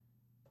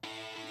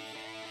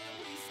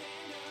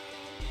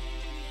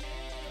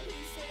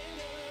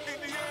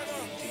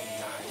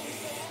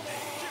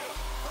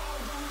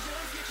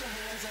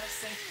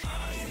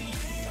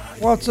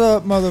What's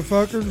up,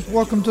 motherfuckers?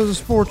 Welcome to the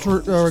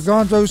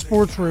Gonzo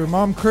Sports Room.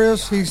 I'm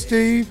Chris. He's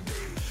Steve.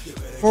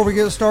 Before we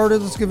get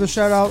started, let's give a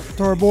shout out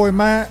to our boy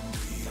Matt.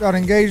 Got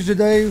engaged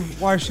today.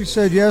 Why she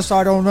said yes,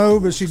 I don't know,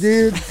 but she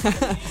did.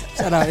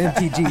 Shout out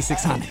MTG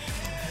 600.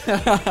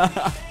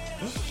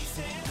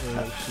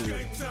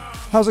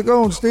 How's it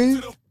going,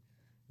 Steve?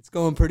 It's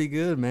going pretty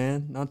good,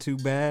 man. Not too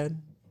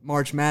bad.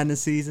 March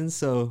Madness season,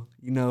 so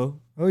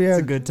Oh yeah, it's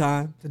a good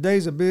time.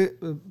 Today's a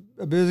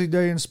busy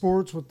day in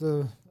sports with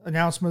the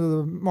announcement of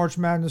the March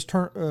Madness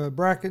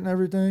bracket and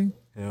everything.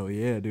 Hell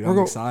yeah, dude! I'm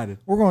excited.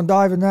 We're going to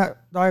dive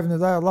into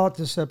that a lot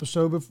this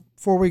episode. But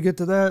before we get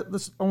to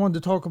that, I wanted to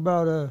talk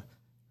about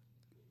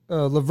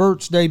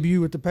LeVert's debut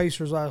with the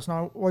Pacers last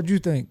night. What'd you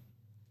think?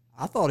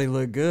 I thought he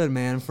looked good,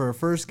 man. For a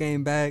first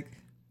game back,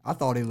 I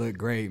thought he looked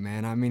great,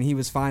 man. I mean, he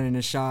was finding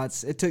his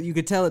shots. You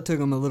could tell it took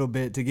him a little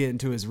bit to get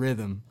into his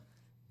rhythm,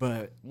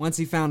 but once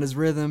he found his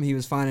rhythm, he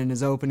was finding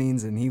his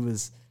openings and he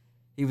was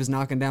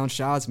knocking down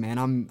shots, man.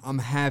 I'm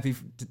happy.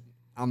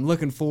 I'm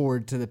looking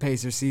forward to the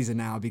Pacers season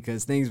now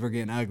because things were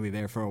getting ugly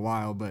there for a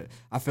while, but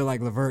I feel like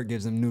LeVert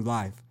gives him new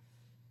life.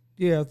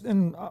 Yeah,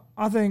 and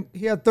I think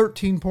he had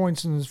 13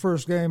 points in his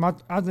first game.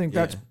 I think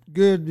that's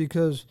good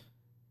because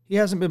he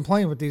hasn't been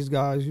playing with these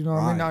guys. You know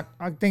what I mean?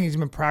 I think he's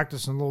been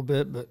practicing a little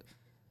bit, but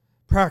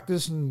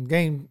practice and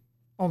game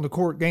on the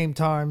court game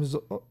time is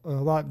a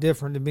lot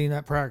different than being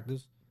at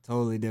practice.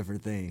 Totally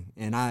different thing.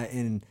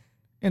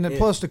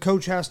 Plus the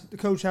coach has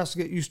to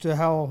get used to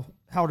how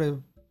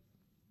to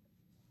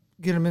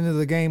get him into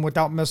the game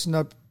without messing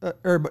up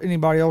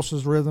anybody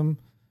else's rhythm.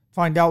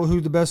 Find out who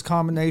the best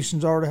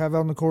combinations are to have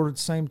on the court at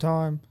the same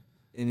time.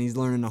 And he's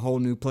learning a whole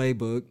new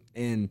playbook.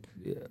 And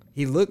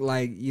he looked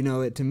like,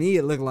 to me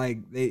it looked like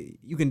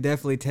you can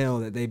definitely tell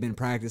that they've been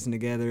practicing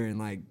together and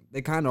like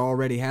they kind of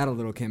already had a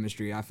little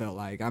chemistry, I felt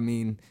like. I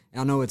mean,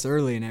 I know it's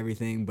early and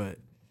everything, but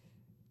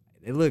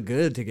they look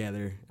good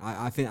together.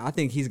 I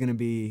think he's going to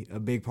be a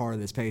big part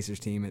of this Pacers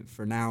team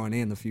for now and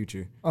in the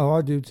future. Oh,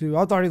 I do too.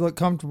 I thought he looked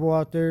comfortable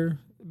out there.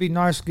 It'd be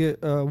nice to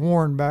get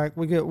Warren back.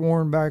 We get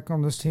Warren back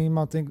on this team.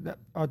 I think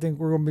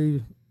we're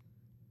going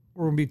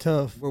to be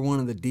tough. We're one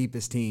of the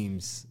deepest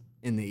teams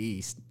in the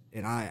East,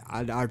 and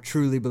I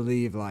truly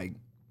believe like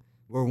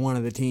we're one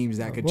of the teams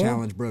that could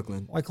challenge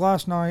Brooklyn. Like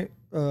last night,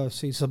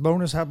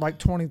 Sabonis had like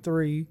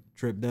 23.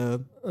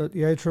 Triple-double.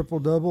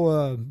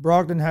 Triple-double.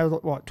 Brogdon had,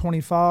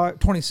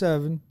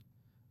 27.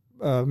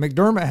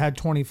 McDermott had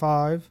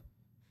 25.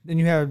 Then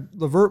you had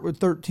LeVert with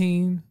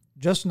 13.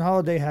 Justin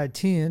Holiday had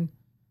 10.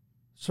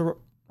 So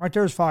right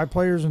there's 5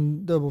 players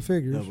in double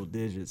figures. Double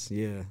digits,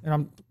 yeah. And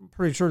I'm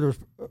pretty sure there's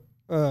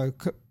I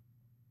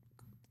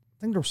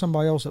think there was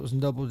somebody else that was in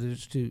double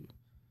digits too.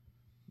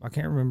 I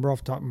can't remember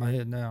off the top of my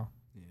head now.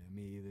 Yeah,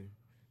 me either.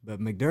 But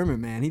McDermott,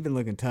 man, he's been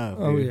looking tough.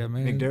 Oh, dude. yeah,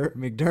 man.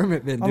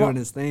 McDermott been doing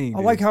his thing. I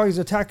dude. like how he's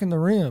attacking the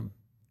rim.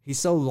 He's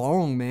so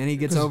long, man. He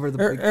gets over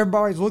the...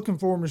 Everybody's looking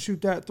for him to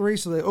shoot that three,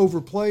 so they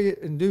overplay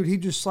it. And, dude, he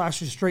just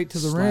slashes straight to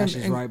the rim.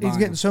 And right he's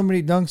getting so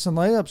many dunks and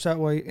layups that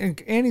way.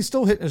 And he's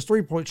still hitting his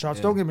three-point shots.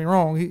 Yeah. Don't get me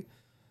wrong.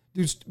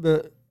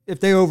 But if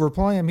they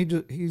overplay him,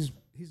 he's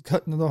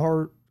cutting to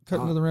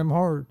the rim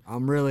hard.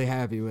 I'm really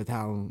happy with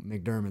how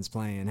McDermott's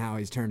playing, how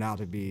he's turned out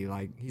to be.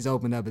 Like, he's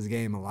opened up his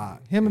game a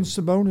lot. Him and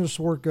Sabonis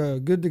work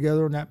good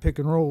together in that pick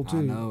and roll, too.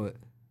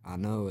 I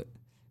know it.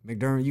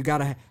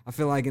 McDermott, I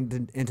feel like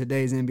in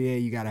today's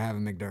NBA, you got to have a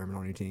McDermott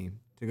on your team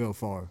to go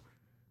far.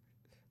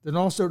 Then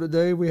also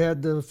today, we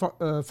had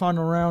the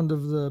final round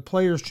of the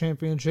Players'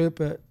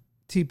 Championship at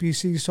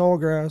TPC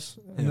Sawgrass.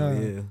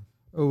 And,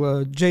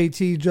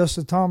 JT,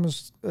 Justin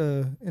Thomas,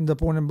 ended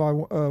up winning by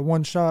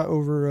one shot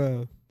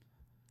over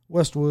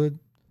Westwood.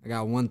 I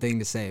got one thing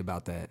to say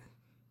about that.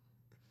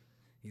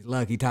 He's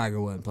lucky Tiger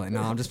wasn't playing.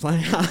 No, I'm just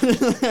playing.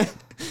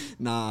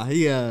 Nah,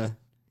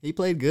 he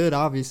played good,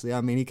 obviously.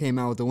 I mean, he came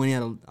out with the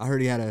win. I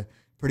heard he had a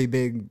pretty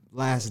big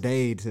last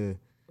day to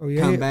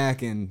come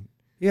back. And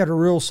he had a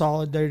real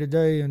solid day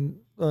today. And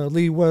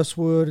Lee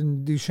Westwood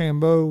and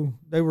DeChambeau,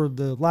 they were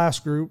the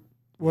last group.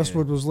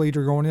 Westwood was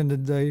leader going into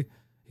the day.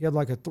 He had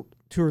like a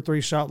 2 or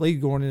 3 shot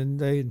lead going in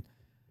the day.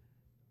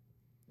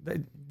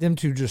 And them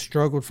two just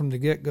struggled from the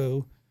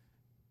get-go.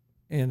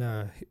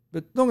 And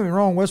but don't get me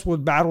wrong,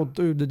 Westwood battled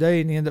through the day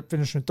and he ended up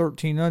finishing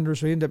 13 under,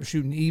 so he ended up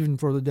shooting even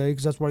for the day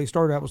because that's what he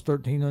started out was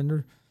 13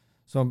 under.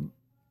 So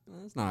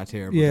that's not a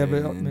terrible day,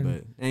 but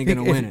ain't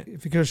gonna win it.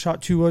 If he could have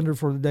shot 2 under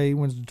for the day, he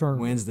wins the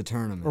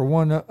tournament. Or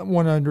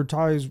one under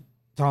ties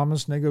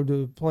Thomas and they go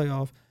to the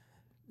playoff.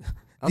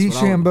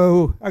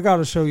 DeChambeau, I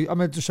gotta show you. I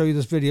meant to show you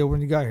this video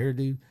when you got here,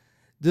 dude.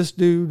 This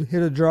dude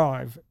hit a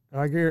drive.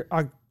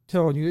 I'm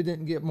telling you, it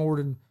didn't get more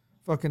than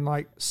fucking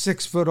like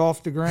 6 foot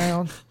off the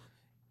ground.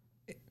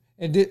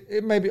 And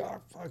it maybe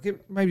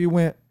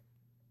went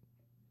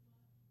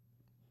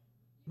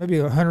maybe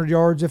 100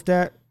 yards, if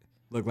that.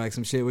 Looked like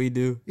some shit we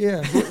do.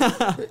 Yeah,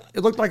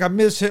 it looked like a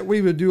miss hit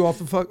we would do off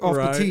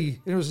the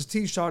tee. And it was a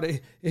tee shot.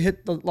 It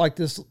hit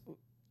this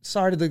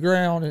side of the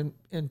ground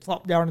and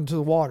flopped down into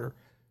the water.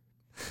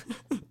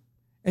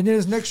 And then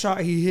his next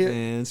shot he hit.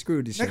 And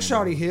screwed his next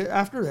shot he hit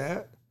after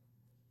that.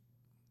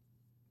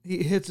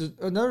 he hits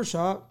another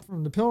shot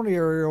from the penalty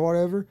area or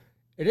whatever,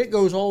 and it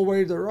goes all the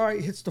way to the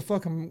right, hits the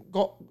fucking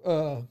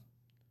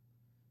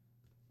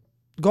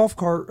golf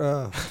cart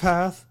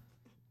path,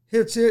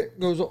 hits it,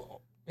 goes.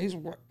 He's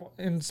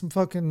in some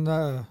fucking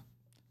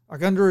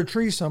like under a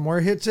tree somewhere,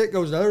 hits it,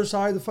 goes to the other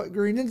side of the fucking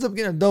green, ends up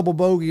getting a double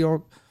bogey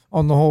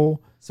on the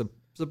hole.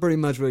 So pretty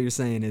much what you're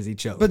saying is he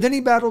choked. But then he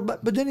battled.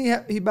 But then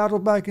he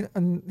battled back,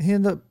 and he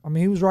ended up. I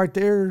mean, he was right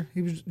there.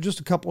 He was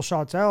just a couple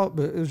shots out,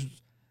 but it was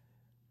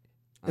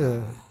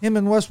him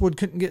and Westwood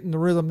couldn't get in the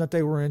rhythm that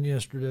they were in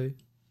yesterday.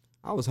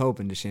 I was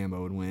hoping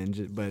DeChambeau would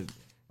win, but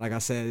like I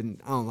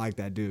said, I don't like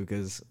that dude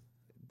because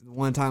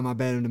one time I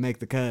bet him to make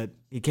the cut,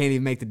 he can't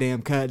even make the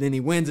damn cut. And then he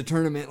wins a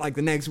tournament like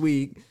the next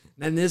week.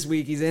 Then this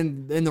week he's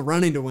in the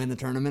running to win the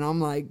tournament. I'm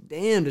like,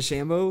 damn,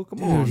 DeChambeau,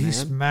 come on, man. He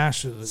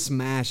smashes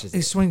it.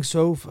 He swings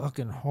so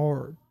fucking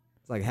hard.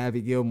 It's like Happy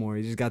Gilmore.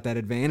 He just got that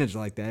advantage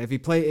like that. If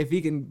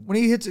he can, when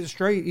he hits it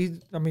straight, he's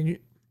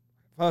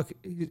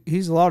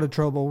a lot of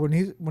trouble. When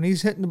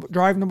he's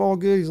driving the ball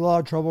good, he's a lot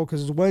of trouble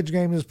because his wedge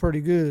game is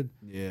pretty good.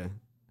 Yeah,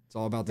 it's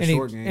all about the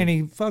short game. And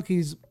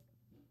he's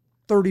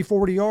 30,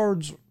 40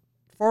 yards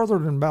farther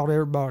than about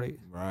everybody.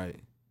 Right.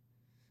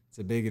 It's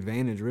a big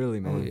advantage, really,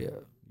 man. Oh, yeah.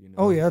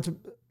 Oh, yeah, it's a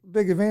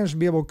big advantage to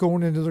be able to go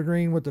into the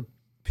green with the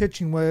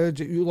pitching wedge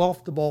that you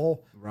loft the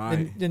ball, right?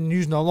 And then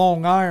using a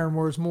long iron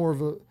where it's more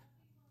of a,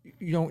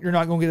 you're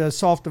not going to get as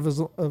soft of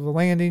a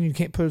landing. You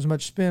can't put as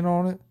much spin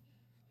on it.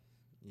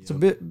 Yep. It's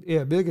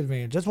a big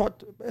advantage. That's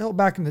what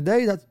back in the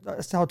day.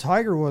 That's how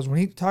Tiger was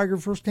when Tiger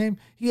first came.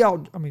 He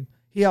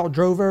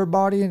outdrove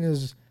everybody,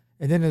 and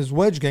then his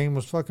wedge game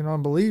was fucking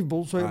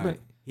unbelievable. So right.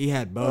 He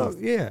had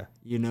both. Yeah.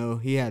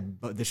 He had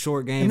the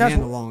short game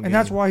and the long game. And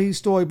that's why he's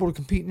still able to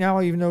compete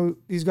now, even though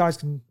a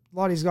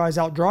lot of these guys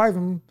outdrive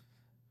him.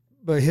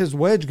 But his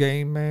wedge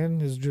game,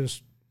 man, is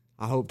just.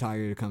 I hope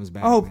Tiger comes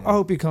back. I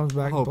hope he comes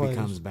back. I hope he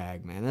comes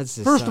back, man. That's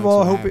just First of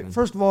all,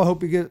 I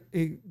hope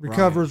he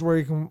recovers where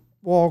he can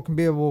walk and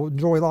be able to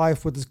enjoy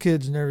life with his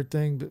kids and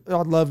everything. But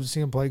I'd love to see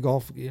him play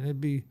golf again.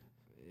 It'd be.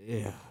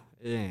 Yeah.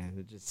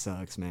 It just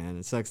sucks, man.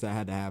 It sucks that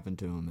had to happen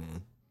to him,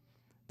 man.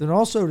 Then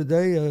also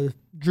today,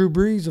 Drew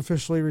Brees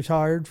officially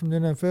retired from the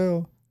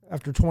NFL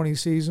after 20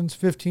 seasons,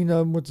 15 of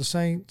them with the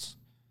Saints.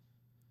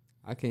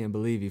 I can't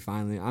believe he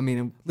finally.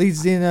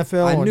 Leads the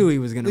NFL. I knew he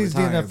was going to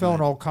retire. Leads the NFL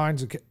in all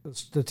kinds of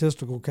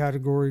statistical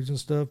categories and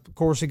stuff. Of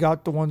course, he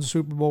got the one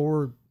Super Bowl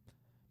where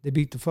they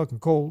beat the fucking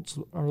Colts.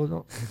 I really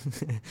don't.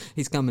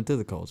 He's coming to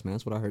the Colts, man.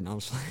 That's what I heard. No,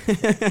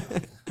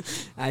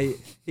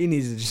 he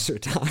needs to just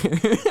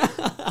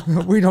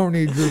retire. We don't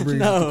need Drew Brees.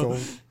 No,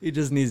 he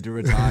just needs to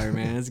retire,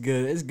 man. It's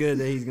good. It's good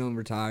that he's going to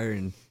retire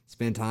and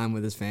spend time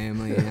with his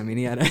family. I mean,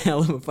 he had a hell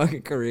of a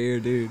fucking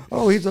career, dude.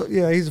 Oh, he's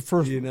a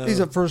first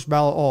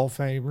ballot Hall of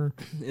Famer.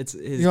 It's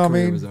his. You know what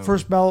I mean?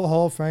 First ballot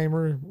Hall of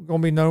Famer.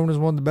 Going to be known as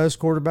one of the best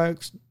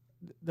quarterbacks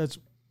that's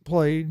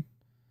played.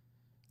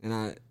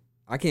 And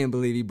I can't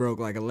believe he broke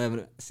like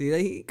 11. See,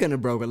 he couldn't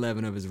have broke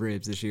 11 of his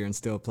ribs this year and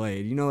still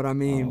played. You know what I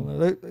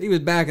mean? He was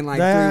back in like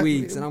 3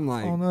 weeks, and I'm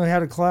like, oh no, he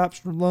had a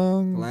collapsed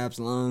lung.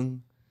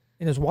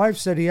 And his wife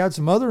said he had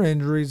some other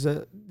injuries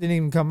that didn't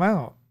even come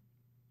out.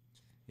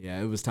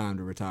 Yeah, it was time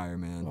to retire,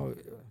 man. Oh,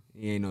 yeah.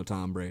 He ain't no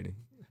Tom Brady.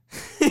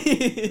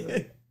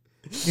 He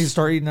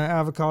start eating that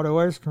avocado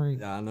ice cream.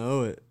 Yeah, I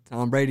know it.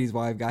 Tom Brady's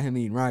wife got him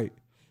eating right.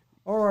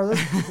 All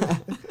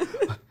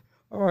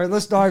right,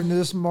 let's dive into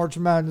this March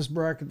Madness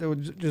bracket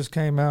that just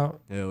came out.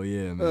 Hell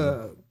yeah,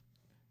 man.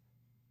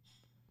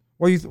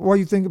 What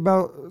you think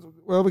about?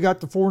 Well, we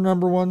got the 4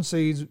 number 1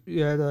 seeds.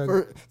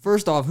 Yeah.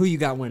 First off, who you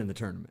got winning the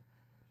tournament?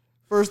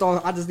 First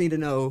off, I just need to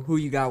know who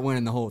you got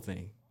winning the whole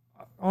thing.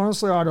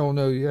 Honestly, I don't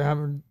know yet.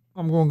 I'm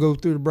going to go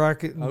through the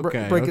bracket and break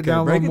it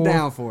down. Break it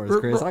down for us,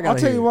 Chris. I'll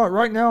tell you what.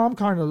 Right now, I'm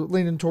kind of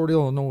leaning toward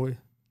Illinois.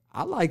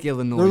 I like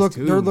Illinois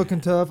too. They're looking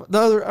tough.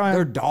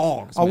 They're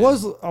dogs. I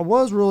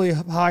was really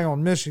high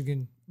on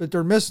Michigan, but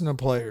they're missing a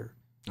player.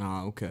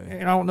 Oh, okay.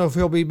 And I don't know if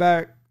he'll be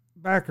back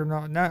or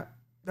not. And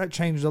that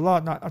changed a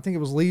lot. I think it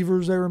was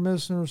Levers they were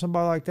missing or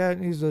somebody like that.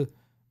 And he's a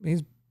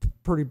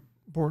pretty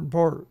important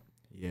part.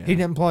 Yeah. He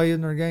didn't play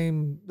in their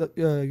game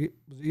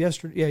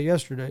yesterday. Yeah,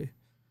 yesterday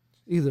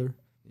either.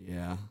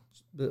 Yeah.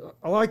 But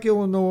I like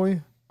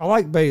Illinois. I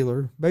like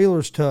Baylor.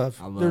 Baylor's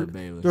tough. I love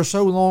Baylor. They're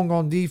so long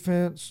on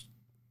defense.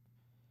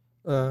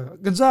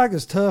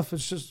 Gonzaga's tough.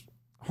 It's just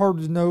hard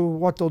to know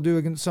what they'll do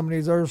against some of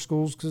these other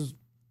schools because,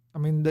 I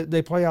mean,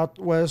 they play out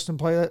west and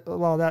play a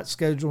lot of that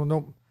schedule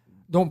and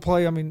don't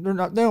play. I mean, they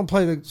don't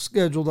play the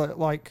schedule that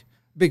like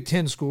Big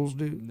Ten schools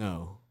do.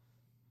 No,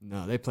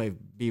 they play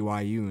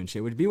BYU and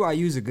shit. Which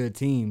BYU's a good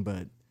team,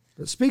 but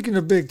speaking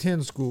of Big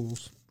Ten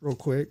schools, real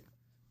quick,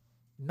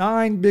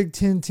 9 Big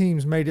Ten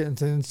teams made it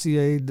into the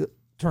NCAA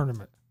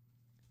tournament,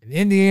 and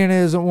Indiana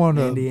isn't one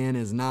of them. Indiana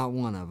is not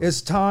one of them.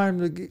 It's time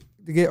to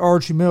get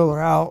Archie Miller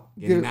out.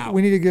 Get him out.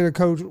 We need to get a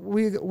coach.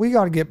 We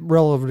got to get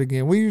relevant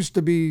again. We used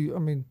to be. I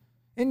mean,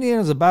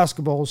 Indiana's a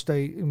basketball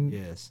state, and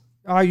yes,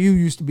 IU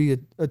used to be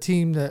a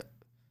team that.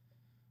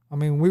 I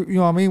mean, we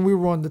were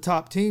one of the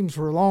top teams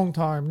for a long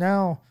time.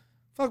 Now,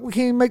 fuck, we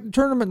can't even make the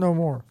tournament no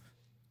more.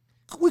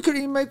 we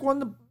couldn't even make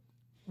one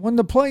of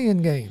the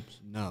play-in games.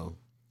 No.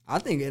 I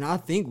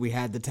think we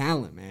had the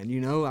talent, man.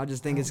 You know, I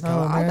just think it's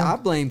man. I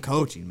blame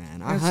coaching,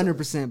 man. I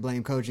 100%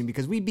 blame coaching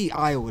because we beat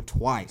Iowa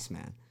twice,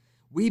 man.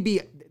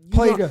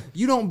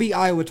 You don't beat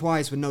Iowa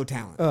twice with no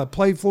talent.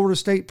 Played Florida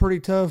State pretty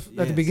tough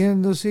at the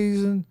beginning of the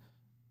season.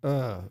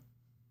 I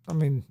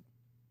mean,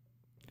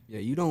 yeah,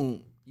 you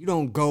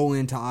don't go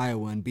into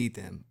Iowa and beat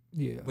them.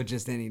 Yeah, with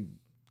just any,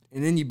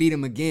 and then you beat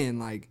them again,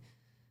 like.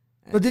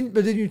 But then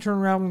you turn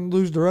around and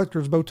lose to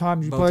Rutgers both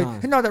times you played.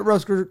 And not that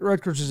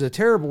Rutgers is a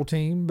terrible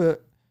team,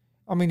 but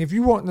I mean, if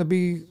you want to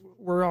be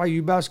where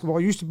IU basketball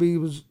used to be,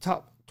 was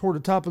toward the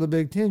top of the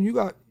Big Ten, you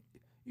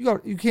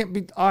can't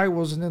beat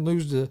Iowas and then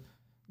lose to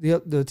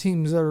the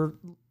teams that are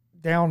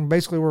down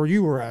basically where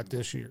you were at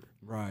this year.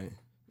 Right.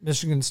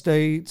 Michigan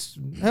State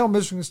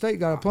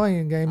got a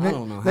playing game. I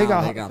don't know how they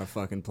got a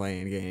fucking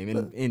playing game.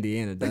 And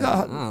Indiana does.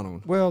 I don't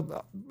know.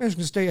 Well,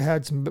 Michigan State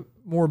had some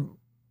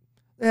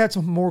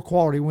more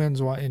quality wins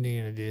than what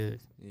Indiana did.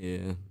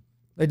 Yeah.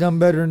 They done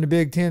better in the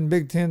Big Ten.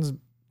 Big Ten's,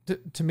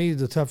 to me,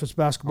 the toughest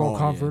basketball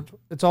conference. Yeah.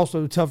 It's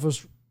also the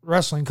toughest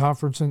wrestling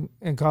conference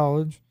in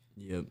college.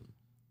 Yep.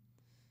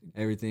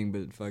 Everything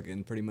but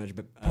fucking pretty much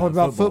probably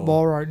about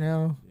football right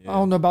now. Yeah. I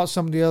don't know about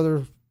some of the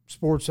other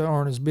sports that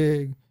aren't as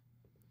big.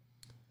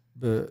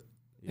 But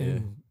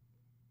in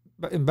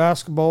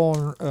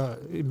basketball,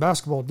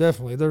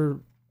 definitely they're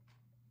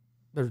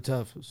the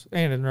toughest,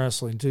 and in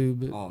wrestling too.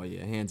 But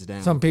hands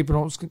down. Some people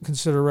don't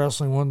consider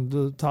wrestling one of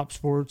the top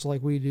sports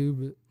like we do,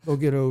 but they'll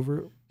get over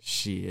it.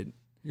 Shit,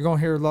 you're gonna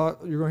hear a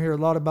lot. You're gonna hear a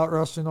lot about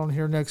wrestling on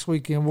here next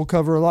weekend. We'll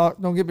cover a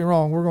lot. Don't get me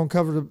wrong. We're gonna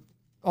cover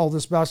all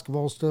this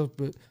basketball stuff,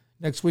 but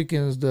next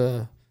weekend is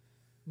the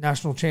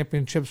national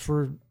championships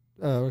for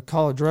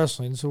college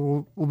wrestling,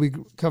 so we'll be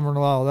covering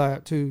a lot of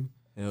that too.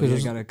 Hell yeah,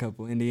 got a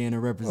couple Indiana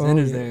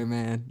representatives there,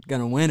 man.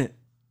 Gonna win it.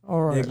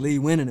 All right. Big Lee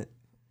winning it.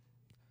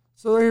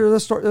 So here,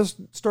 let's start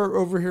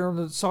over here on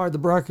the side of the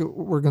bracket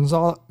where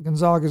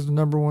Gonzaga is the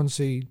number 1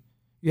 seed.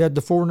 You had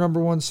the 4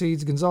 number 1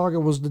 seeds. Gonzaga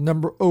was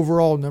the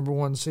overall number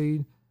 1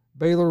 seed.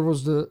 Baylor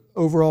was the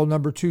overall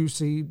number 2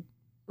 seed,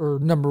 or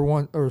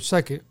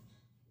second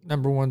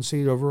number 1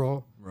 seed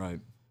overall. Right.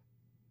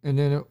 And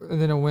then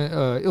it went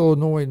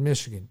Illinois and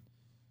Michigan.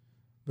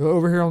 But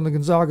over here on the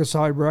Gonzaga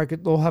side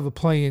bracket, they'll have a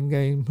play-in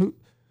game.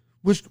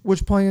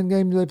 Which play-in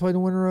game do they play the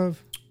winner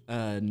of?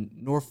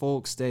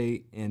 Norfolk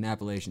State and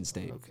Appalachian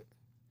State. Okay.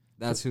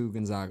 That's who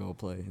Gonzaga will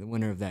play, the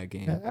winner of that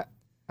game.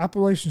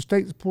 Appalachian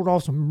State's pulled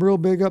off some real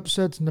big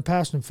upsets in the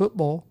past in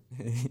football.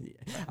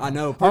 I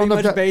know, pretty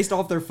much based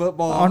off their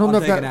football. I don't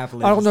know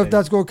if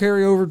that's going to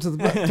carry over to the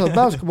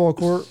basketball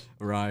court.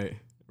 Right.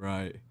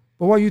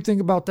 But what do you think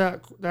about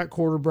that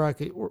quarter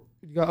bracket? You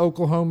got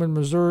Oklahoma and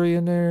Missouri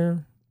in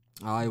there.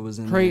 Iowa's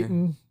in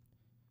Creighton.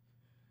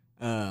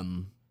 there.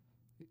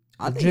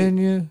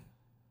 Virginia.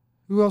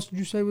 Who else did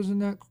you say was in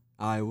that?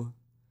 Iowa.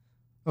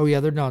 Oh yeah,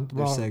 they're not.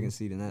 They're second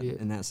seed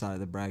in that side of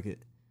the bracket,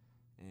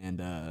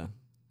 and I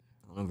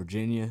don't know,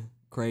 Virginia,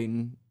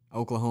 Creighton,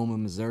 Oklahoma,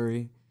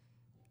 Missouri.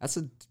 That's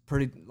a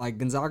pretty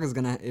Gonzaga's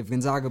gonna, if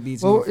Gonzaga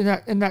beats. Well,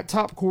 in that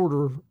top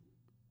quarter,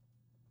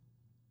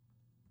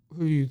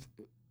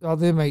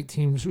 them 8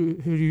 teams, who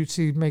do you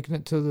see making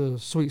it to the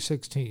Sweet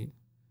 16?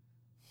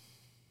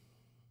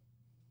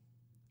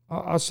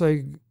 I'll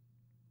say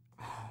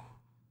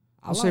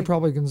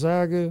probably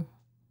Gonzaga.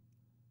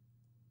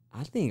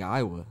 I think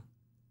Iowa.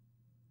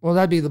 Well,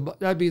 that'd be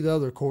the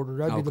other quarter.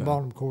 That'd be the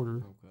bottom quarter.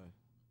 Okay.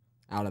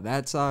 Out of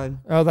that side.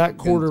 Out of that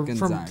quarter,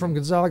 from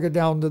Gonzaga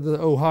down to the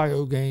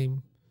Ohio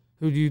game,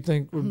 who do you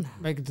think would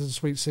make it to the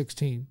Sweet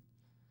 16?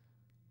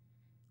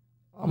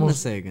 I'm gonna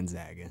say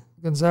Gonzaga.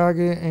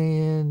 Gonzaga,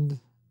 and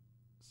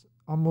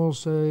I'm gonna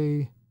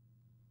say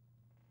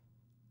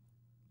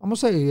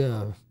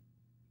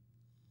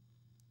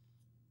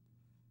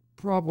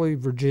probably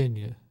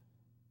Virginia.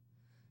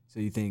 So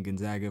you think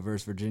Gonzaga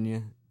versus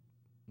Virginia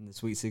in the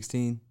Sweet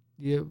 16?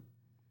 Yeah,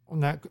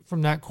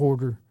 from that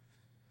quarter.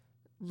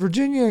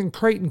 Virginia and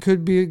Creighton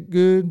could be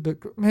good,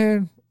 but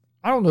man,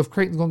 I don't know if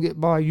Creighton's gonna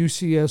get by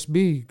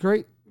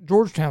UCSB.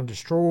 Georgetown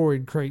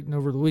destroyed Creighton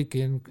over the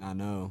weekend. I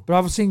know, but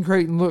I've seen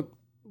Creighton look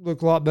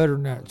a lot better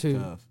than that too.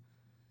 Tough.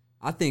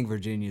 I think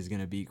Virginia's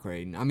gonna beat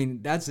Creighton. I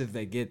mean, that's if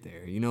they get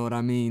there. You know what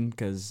I mean?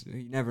 Because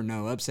you never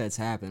know. Upsets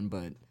happen,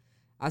 but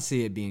I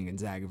see it being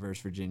Gonzaga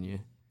versus Virginia,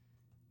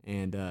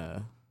 and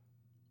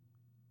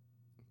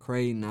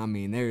Creighton. I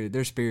mean,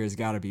 their spirit's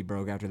got to be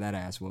broke after that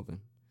ass whooping.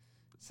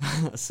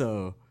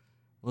 So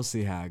we'll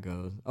see how it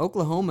goes.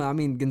 Oklahoma. I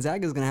mean,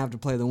 Gonzaga's gonna have to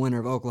play the winner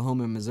of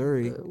Oklahoma and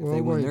Missouri if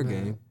they win their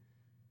game.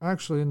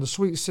 Actually, in the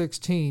Sweet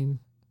 16,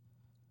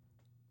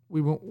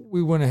 we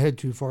went ahead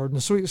too far. In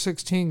the Sweet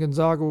 16,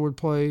 Gonzaga would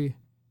play.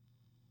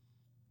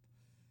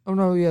 Oh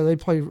no, yeah, they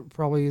play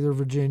probably either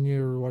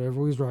Virginia or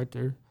whatever. We was right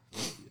there.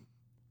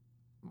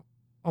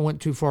 I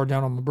went too far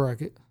down on my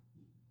bracket.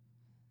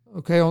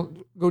 Okay,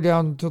 go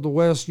down to the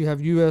west. You have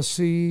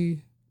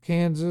USC,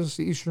 Kansas,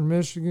 Eastern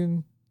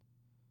Michigan.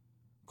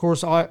 Of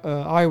course,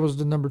 Iowa's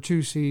the number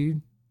 2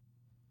 seed.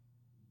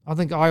 I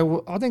think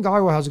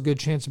Iowa has a good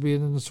chance of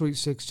being in the Sweet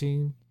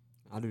 16.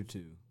 I do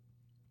too.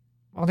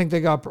 I think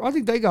they got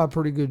a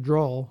pretty good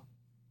draw.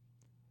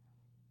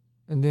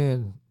 And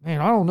then, man,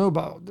 I don't know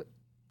about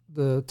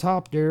the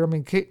top there. I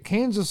mean,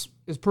 Kansas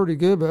is pretty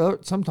good,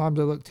 but sometimes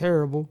they look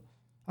terrible.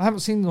 I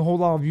haven't seen a whole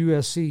lot of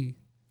USC.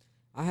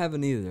 I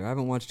haven't either. I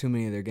haven't watched too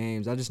many of their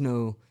games. I just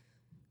know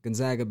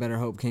Gonzaga better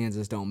hope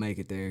Kansas don't make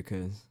it there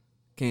because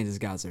Kansas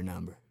got their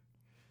number.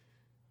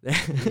 Yeah.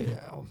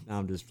 No,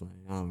 I'm just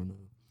playing. I don't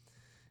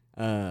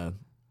know.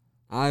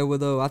 Iowa,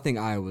 though, I think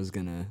Iowa's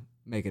going to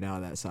make it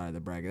out of that side of the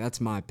bracket.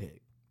 That's my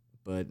pick.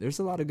 But there's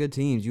a lot of good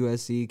teams.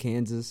 USC,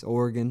 Kansas,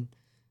 Oregon.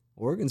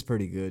 Oregon's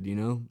pretty good, you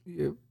know?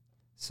 Yep.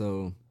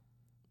 So.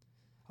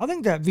 I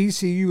think that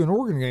VCU and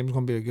Oregon game is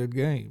going to be a good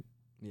game.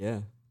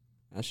 Yeah.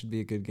 That should be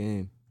a good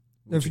game.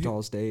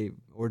 Wichita State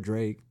or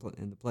Drake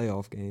in the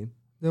playoff game.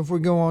 Then if we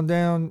go on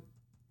down,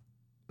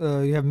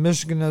 you have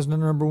Michigan as the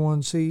number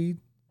 1 seed.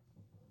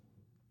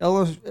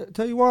 Tell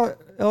you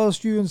what,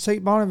 LSU and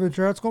St.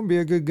 Bonaventure, that's going to be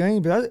a good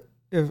game. But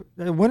if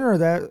the winner of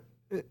that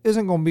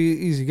isn't going to be an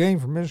easy game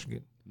for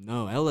Michigan.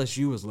 No,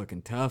 LSU was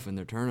looking tough in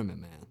their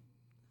tournament, man.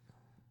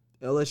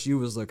 LSU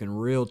was looking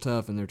real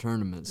tough in their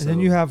tournament. And then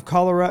you have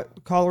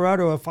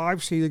Colorado, a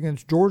 5 seed,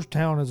 against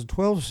Georgetown as a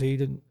 12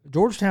 seed, and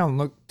Georgetown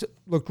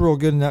looked real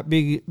good in that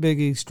Big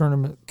East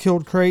tournament.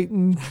 Killed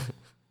Creighton.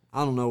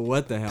 I don't know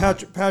what the hell.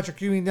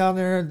 Patrick Ewing down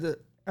there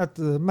at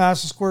the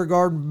Madison Square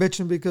Garden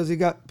bitching because he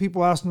got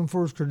people asking him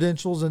for his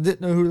credentials and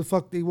didn't know who the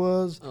fuck he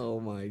was. Oh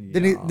my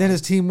god! Then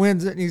his team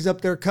wins it and he's up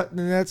there cutting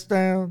the nets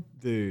down.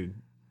 Dude,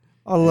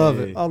 I love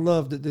it. I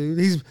loved it,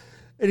 dude.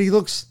 He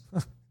looks.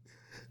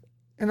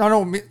 And I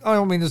don't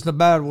mean this in a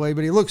bad way,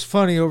 but he looks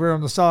funny over there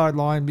on the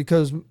sideline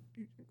because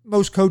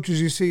most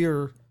coaches you see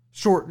are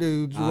short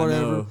dudes or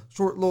whatever,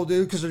 short little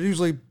dude, because they're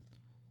usually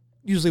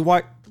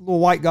little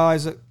white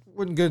guys that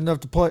weren't good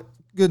enough to play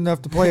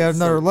at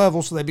another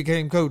level, so they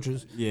became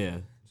coaches. Yeah.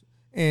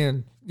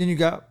 And then you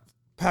got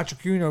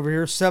Patrick Ewing over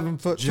here, 7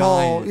 foot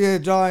tall,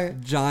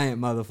 giant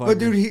motherfucker. But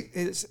dude,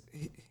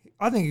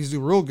 I think he's a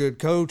real good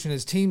coach, and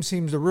his team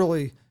seems to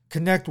really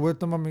connect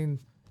with him. I mean.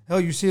 Hell,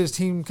 you see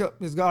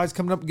his guys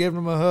coming up and giving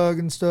him a hug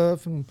and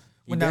stuff. And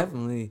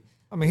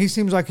he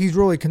seems like he's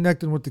really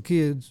connecting with the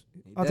kids.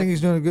 I think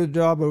he's doing a good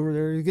job over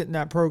there. He's getting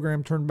that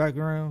program turned back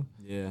around.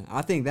 Yeah,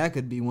 I think that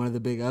could be one of the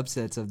big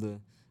upsets of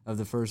the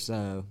first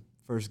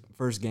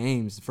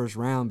games, the first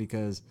round,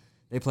 because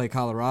they play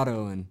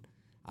Colorado, and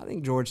I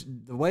think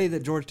the way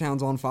that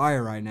Georgetown's on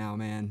fire right now,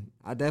 man,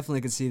 I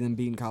definitely could see them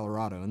beating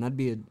Colorado, and that'd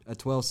be a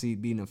 12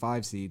 seed beating a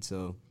 5 seed.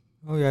 So.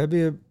 Oh yeah,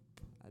 that'd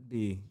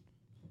be.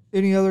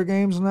 Any other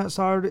games on that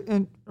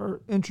side or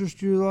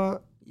interest you a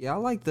lot? Yeah, I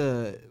like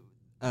the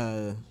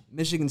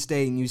Michigan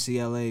State and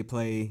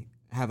UCLA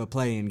have a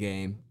play-in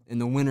game,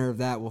 and the winner of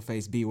that will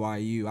face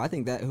BYU. I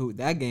think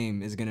that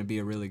game is going to be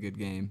a really good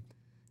game.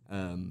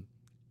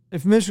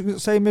 If Michigan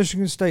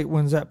State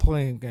wins that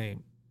play-in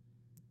game,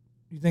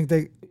 you think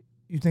they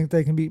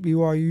can beat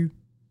BYU?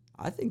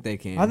 I think they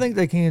can. I think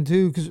they can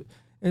too.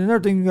 And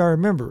another thing you got to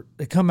remember,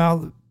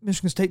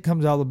 Michigan State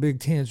comes out of the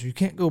Big Ten, so you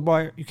can't go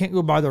by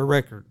their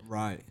record.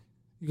 Right.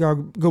 You got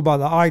to go by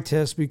the eye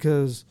test,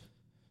 because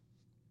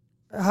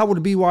how would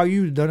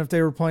BYU done if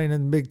they were playing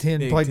in the Big Ten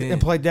and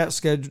played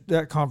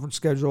that conference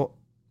schedule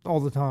all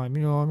the time?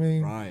 You know what I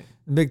mean? Right.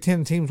 The Big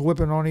Ten teams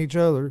whipping on each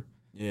other.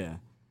 Yeah.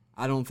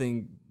 I don't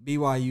think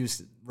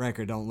BYU's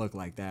record don't look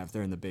like that if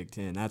they're in the Big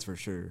Ten. That's for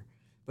sure.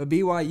 But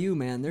BYU,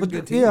 man, they're a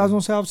good team. Yeah, I was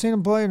going to say, I've seen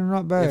them play and they're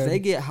not bad. If they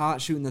get hot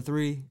shooting the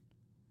 3,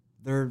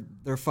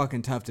 they're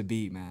fucking tough to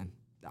beat, man.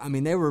 I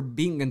mean, they were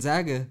beating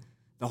Gonzaga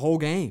the whole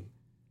game.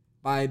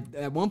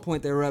 At one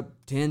point, they were up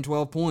 10,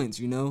 12 points,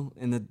 in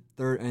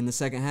the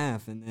second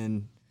half, and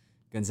then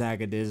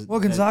Gonzaga did. Well,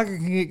 Gonzaga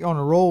can get on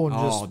a roll,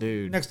 and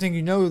dude. Next thing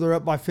you know, they're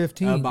up by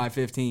 15. Up by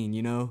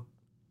 15,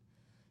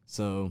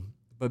 So,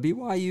 but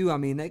BYU, I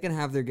mean, they can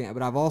have their game,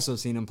 but I've also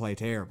seen them play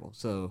terrible.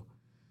 So,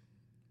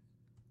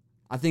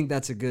 I think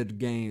that's a good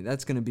game.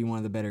 That's going to be one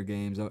of the better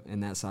games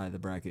in that side of the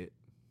bracket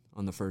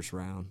on the first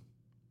round.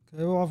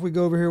 Okay, well, if we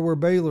go over here where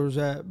Baylor's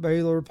at,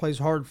 Baylor plays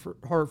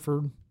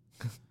Hartford.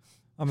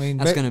 I mean,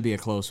 that's going to be a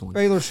close one.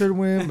 Baylor should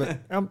win, but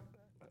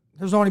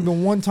there's only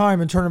been one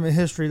time in tournament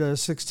history that a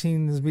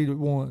 16 has beat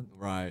 1.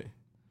 Right.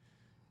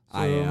 So,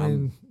 I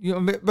mean,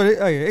 but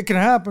it can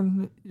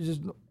happen.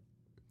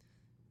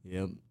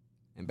 Yep.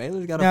 And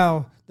Baylor's got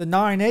now the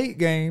 9-8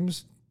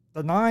 games.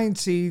 The 9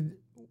 seed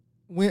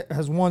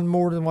has won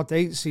more than what the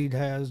 8 seed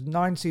has.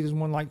 9 seed has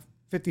won like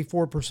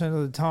 54%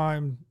 of the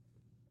time.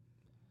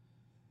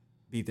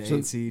 Beat the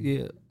 8 seed.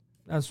 Yeah,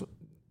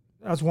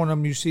 that's one of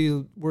them you see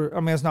where,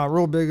 I mean, it's not a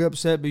real big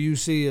upset, but you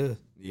see a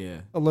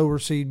lower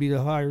seed beat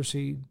a higher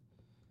seed.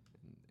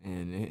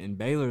 And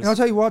Baylor's. And I'll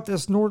tell you what,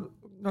 that's speaking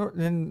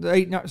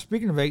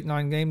of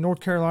 8-9 game,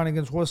 North Carolina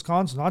against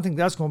Wisconsin, I think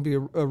that's going to be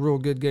a real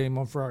good game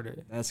on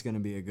Friday. That's going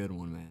to be a good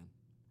one, man.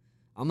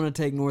 I'm going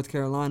to take North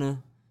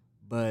Carolina,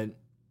 but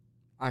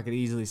I could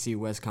easily see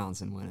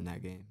Wisconsin winning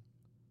that game.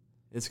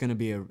 It's going to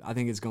be I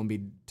think it's going to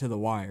be to the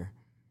wire.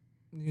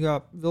 You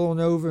got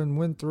Villanova and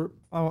Winthrop.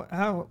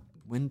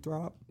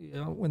 Winthrop.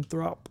 Yeah,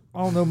 Winthrop.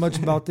 I don't know much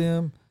about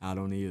them. I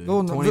don't either.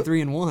 Going to-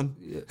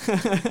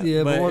 23-1.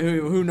 Yeah, but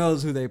who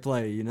knows who they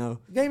play? You know.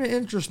 Game that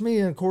interests me,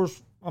 and of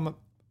course,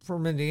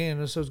 from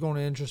Indiana, so it's going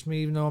to interest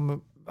me, even though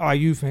I'm a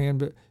IU fan.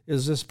 But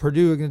is this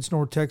Purdue against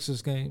North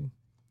Texas game?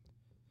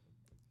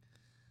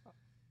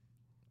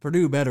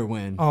 Purdue better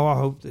win. Oh, I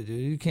hope they do.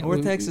 You can't.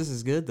 North Texas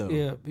is good though.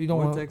 Yeah, you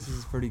don't. North Texas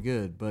is pretty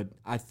good, but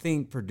I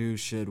think Purdue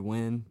should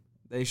win.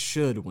 They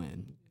should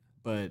win,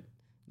 but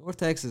North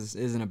Texas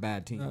isn't a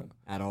bad team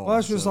at all. Well,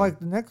 that's just like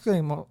the next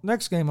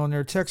game on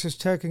there, Texas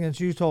Tech against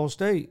Utah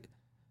State.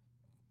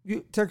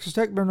 Texas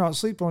Tech better not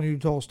sleep on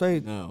Utah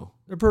State. No,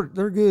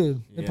 they're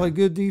good. They play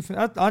good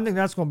defense. I think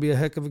that's going to be a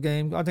heck of a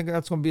game. I think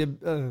that's going to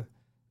be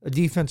a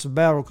defensive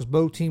battle because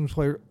both teams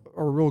are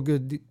real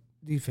good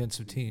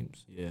defensive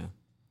teams. Yeah,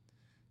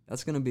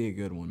 that's going to be a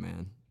good one,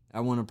 man.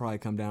 That one will probably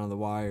come down to the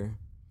wire.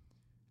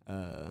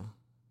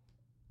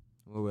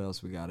 What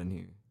else we got in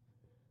here?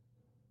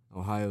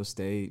 Ohio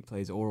State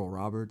plays Oral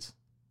Roberts.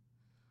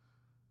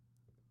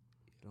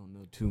 I don't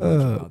know too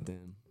much about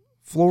them.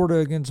 Florida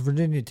against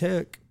Virginia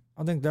Tech.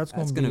 I think that's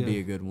going to be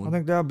a good one. I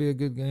think that'll be a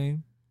good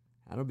game.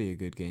 That'll be a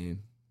good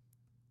game.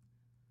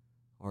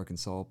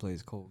 Arkansas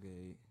plays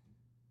Colgate.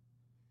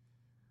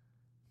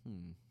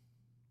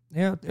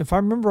 Yeah, if I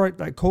remember right,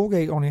 like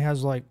Colgate only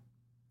has like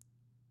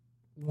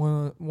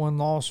one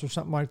loss or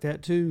something like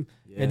that too.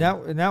 Yeah.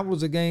 And that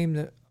was a game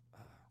that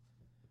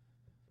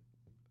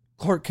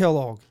Clark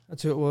Kellogg,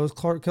 that's who it was.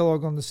 Clark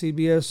Kellogg on the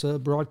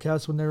CBS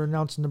broadcast when they were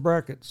announcing the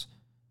brackets.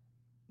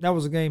 That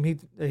was a game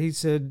he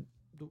said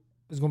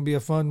is going to be a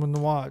fun one to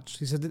watch.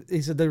 He said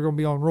they were going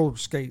to be on roller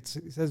skates.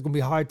 He said it's going to be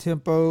high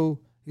tempo.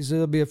 He said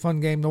it'll be a fun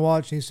game to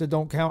watch. And he said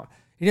don't count.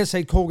 He didn't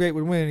say Colgate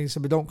would win. He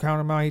said but don't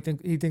count him out.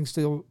 He thinks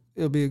it'll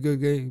be a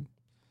good game.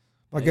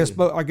 I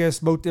guess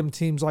both them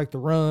teams like to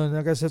run.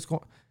 I guess that's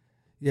going.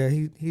 Yeah,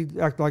 he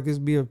acted like this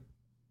would be a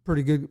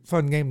pretty good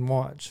fun game to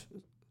watch.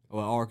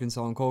 Well,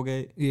 Arkansas and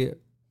Colgate? Yeah.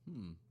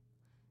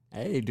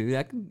 Hey, dude,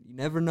 you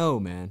never know,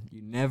 man.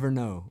 You never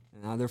know.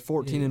 Now they're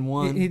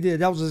 14-1. He did.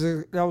 That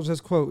was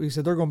his quote. He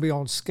said they're going to be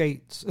on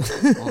skates.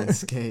 On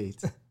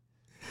skates.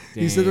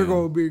 He said they're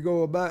going to be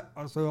going back.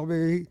 So I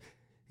mean,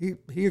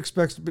 he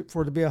expects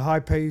for it to be a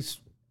high pace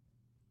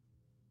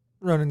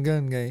run and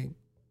gun game.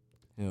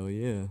 Hell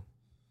yeah,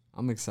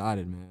 I'm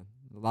excited, man.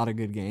 A lot of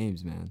good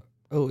games, man.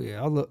 Oh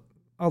yeah,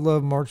 I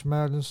love March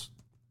Madness.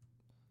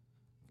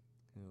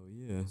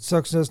 Yeah.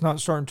 Sucks that's not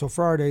starting until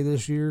Friday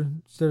this year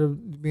instead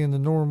of being the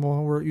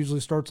normal where it usually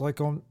starts like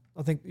on.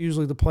 I think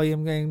usually the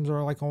play-in games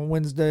are like on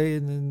Wednesday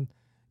and then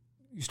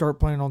you start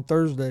playing on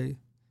Thursday.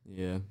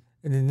 Yeah.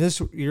 And then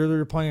this year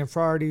they're playing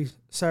Friday,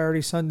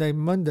 Saturday, Sunday,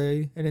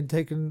 Monday, and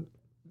then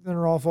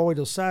they're off all the way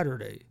till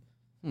Saturday.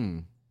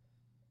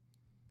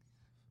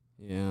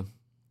 Yeah.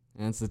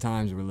 That's the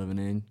times we're living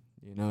in.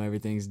 You know,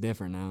 everything's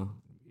different now.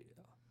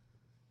 Yeah.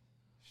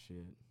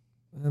 Shit.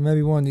 And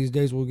maybe one of these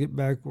days we'll get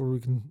back where we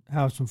can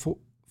have some full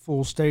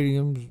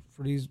stadiums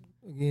for these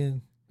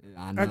again.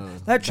 I know.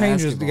 That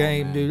changes the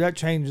game, man. Dude. That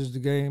changes the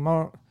game.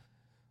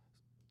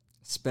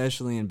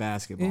 Especially in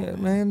basketball. Yeah,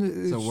 man.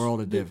 It's a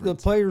world of difference. The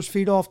players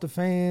feed off the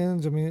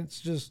fans. I mean, it's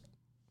just,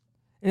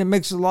 and it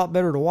makes it a lot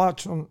better to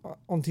watch on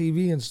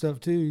TV and stuff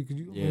too. Yes.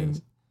 I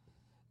mean,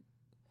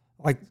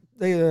 like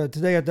they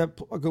today at that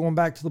going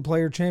back to the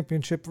player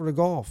championship for the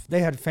golf, they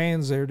had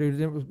fans there,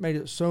 dude. It made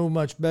it so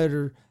much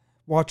better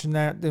watching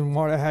that than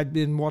what I had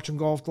been watching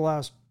golf the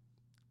last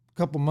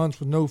couple months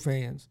with no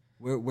fans.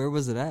 Where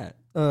was it at?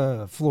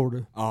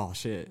 Florida. Oh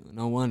shit!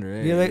 No wonder.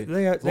 Hey,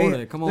 yeah,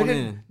 Florida, come on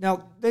in.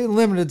 Now they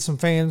limited some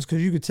fans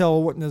because you could tell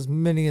it wasn't as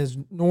many as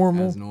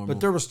normal,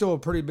 but there was still a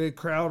pretty big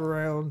crowd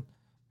around.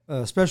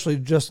 Especially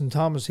Justin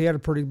Thomas, he had a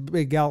pretty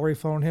big gallery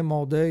following him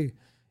all day.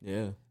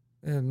 Yeah,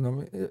 and I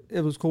mean,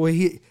 it was cool.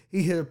 He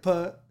hit a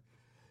putt.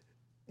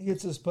 He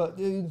hits his putt,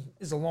 dude.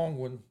 It's a long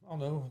one. I don't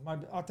know.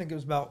 I think it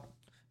was about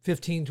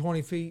 15,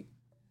 20 feet.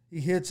 He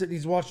hits it.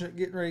 He's watching it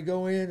getting ready to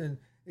go in, and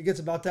it gets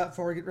about that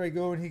far, getting ready to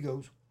go, and he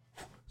goes.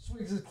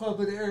 Swings his club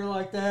in the air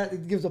like that. He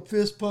gives a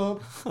fist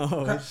pump.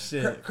 Oh,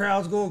 shit.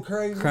 Crowd's going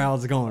crazy.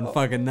 Crowd's going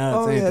fucking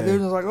nuts. Oh, yeah,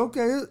 dude. I was like,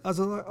 okay.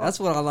 That's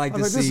what I like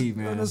to see,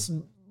 man. It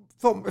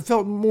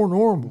felt more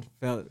normal.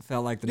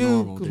 Felt like the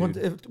normal,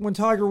 dude. When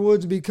Tiger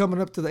Woods would be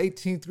coming up to the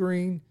 18th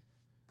green,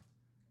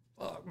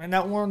 man,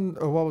 that one,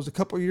 what was a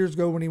couple of years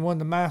ago when he won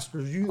the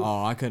Masters.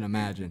 I couldn't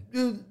imagine.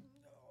 Dude,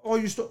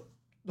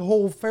 the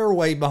whole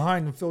fairway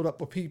behind him filled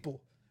up with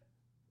people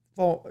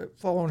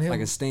following him. Like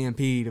a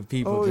stampede of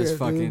people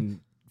fucking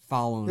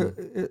following him.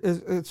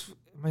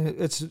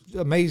 It's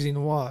amazing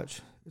to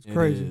watch. It's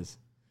crazy. It is.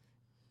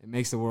 It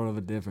makes the world of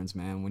a difference,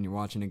 man, when you're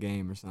watching a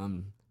game or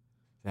something.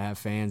 To have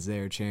fans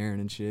there cheering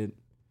and shit.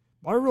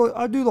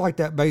 I do like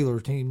that Baylor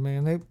team,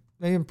 man.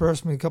 They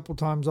impressed me a couple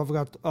times.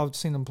 I've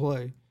seen them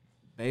play.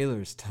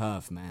 Baylor's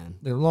tough, man.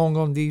 They're long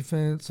on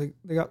defense. They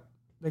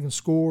can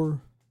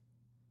score.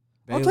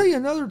 I'll tell you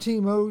another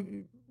team,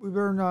 we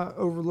better not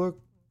overlook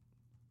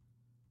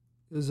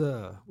is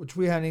which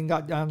we hadn't even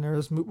got down there.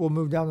 We'll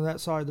move down to that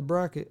side of the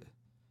bracket.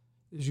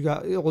 Is you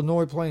got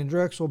Illinois playing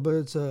Drexel, but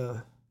it's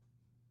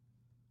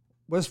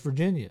West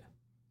Virginia.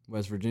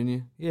 West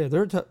Virginia? Yeah,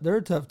 they're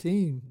a tough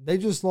team. They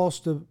just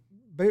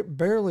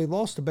barely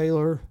lost to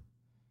Baylor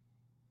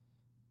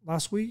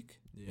last week.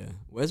 Yeah,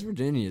 West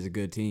Virginia is a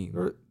good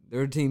team.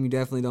 They're a team you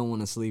definitely don't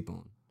want to sleep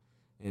on.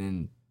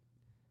 And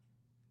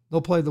they'll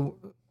play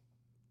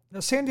now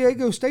San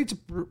Diego State's a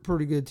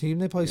pretty good team.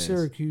 They play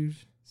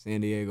Syracuse.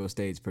 San Diego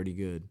State's pretty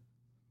good.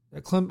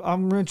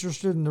 I'm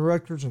interested in the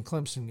Rutgers and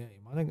Clemson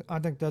game. I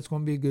think that's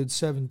going to be a good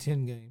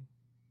 7-10 game.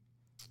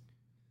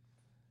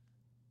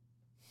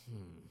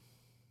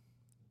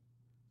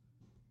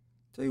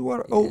 Tell you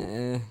what,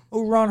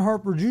 Ron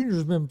Harper Jr.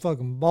 has been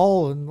fucking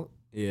balling.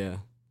 Yeah.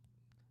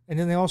 And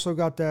then they also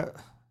got that,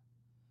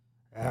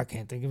 I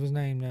can't think of his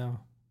name now.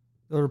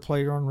 The other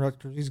player on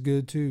Rutgers, he's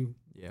good too.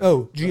 Yeah.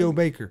 Oh, Geo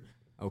Baker.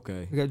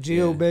 Okay. They got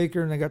Geo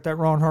Baker and they got that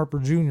Ron Harper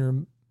Jr.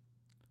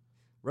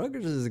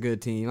 Rutgers is a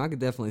good team. I could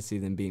definitely see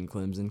them beating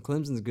Clemson.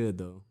 Clemson's good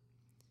though.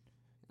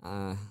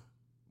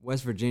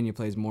 West Virginia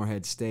plays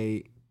Morehead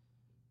State.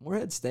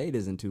 Morehead State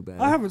isn't too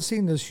bad. I haven't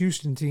seen this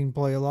Houston team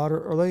play a lot.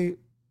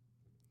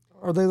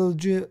 Are they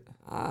legit?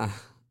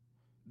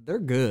 They're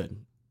good.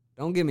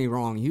 Don't get me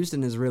wrong.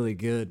 Houston is really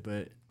good,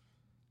 but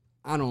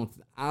I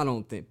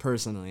don't think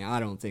personally. I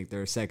don't think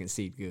they're second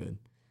seed good,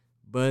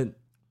 but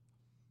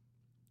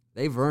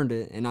they've earned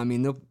it. And I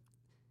mean,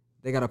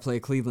 they got to play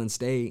Cleveland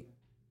State,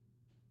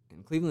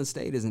 and Cleveland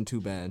State isn't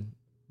too bad.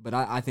 But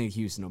I think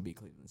Houston will beat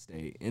Cleveland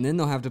State, and then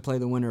they'll have to play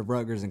the winner of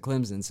Rutgers and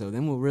Clemson. So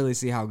then we'll really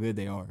see how good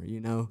they are. You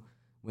know,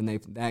 when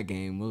that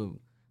game, we'll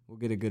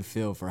get a good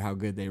feel for how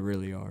good they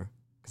really are.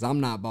 Because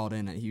I'm not bought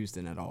in at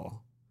Houston at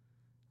all.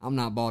 I'm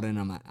not bought in.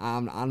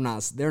 I'm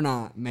not. They're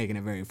not making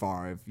it very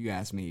far, if you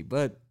ask me.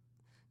 But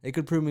they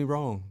could prove me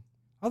wrong.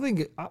 I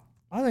think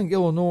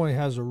Illinois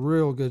has a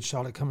real good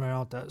shot at coming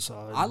out that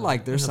side. I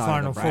like their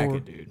side of the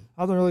bracket, dude.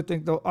 I don't really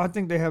think though. I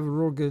think they have a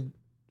real good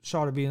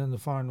shot of being in the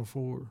Final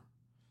Four.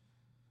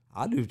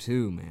 I do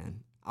too, man.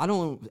 I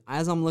don't.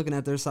 As I'm looking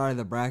at their side of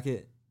the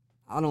bracket,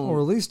 I don't.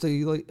 Or at least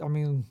the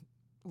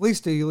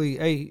Elite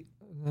Eight,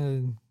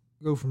 and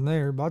go from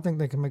there. But I think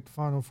they can make the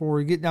Final Four.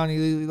 You get down to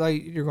the Elite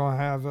Eight, you're going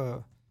to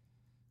have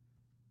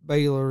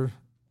Baylor.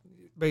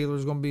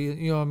 Baylor's going to be,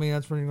 you know what I mean?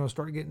 That's when you're going to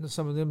start getting to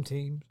some of them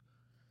teams.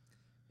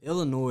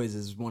 Illinois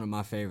is one of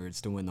my favorites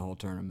to win the whole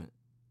tournament.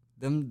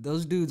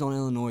 Those dudes on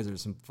Illinois are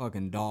some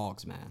fucking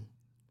dogs, man.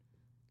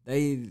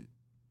 They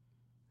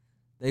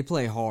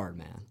play hard,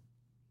 man.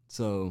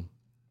 So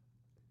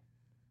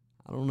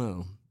I don't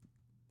know.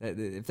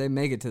 If they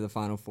make it to the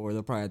Final Four,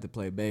 they'll probably have to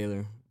play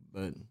Baylor.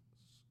 But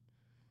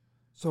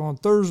so on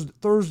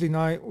Thursday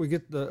night, we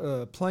get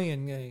the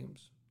playing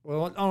games.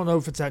 Well, I don't know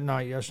if it's at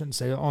night. I shouldn't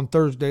say it. On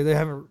Thursday,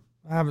 I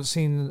haven't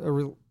seen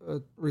a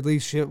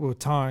release yet with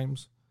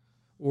times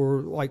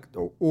or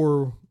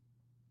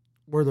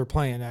where they're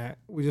playing at.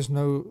 We just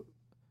know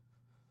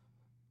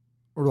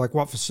or like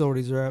what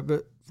facilities they're at.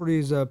 But for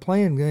these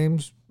playing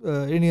games,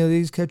 any of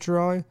these catch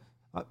your eye?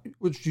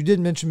 Which you did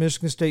mention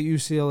Michigan State,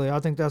 UCLA. I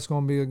think that's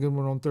going to be a good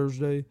one on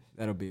Thursday.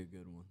 That'll be a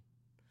good one.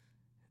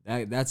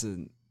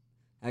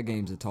 That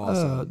game's a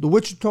toss-up. The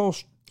Wichita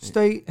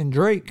State and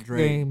Drake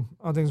game,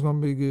 I think is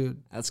going to be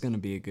good. That's going to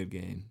be a good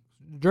game.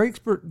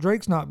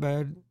 Drake's not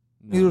bad.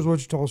 No. Neither is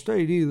Wichita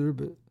State either,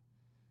 but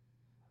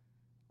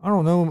I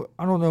don't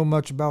know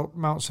much about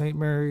Mount St.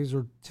 Mary's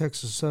or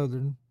Texas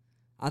Southern.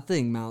 I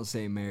think Mount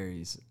St.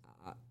 Mary's,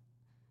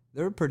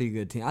 they're a pretty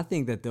good team. I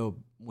think that they'll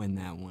win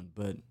that one,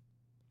 but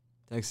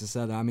Texas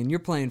Southern, I mean, you're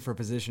playing for a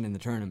position in the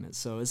tournament,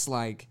 so it's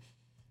like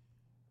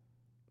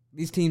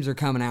these teams are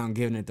coming out and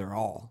giving it their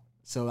all.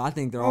 So I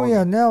think they're all. Oh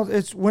yeah, now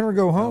it's win or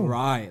go home.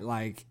 Right,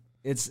 like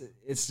it's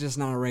just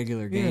not a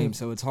regular game,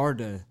 so it's hard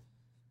to.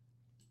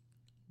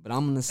 But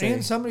I'm gonna say,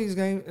 and some of these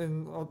games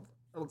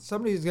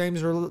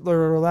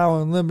they're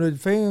allowing limited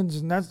fans,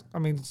 and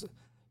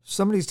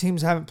some of these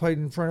teams haven't played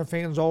in front of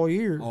fans all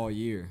year. All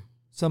year.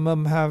 Some of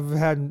them have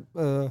had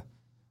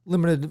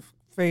limited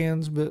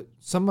fans, but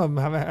some of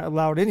them haven't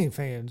allowed any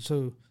fans.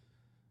 So,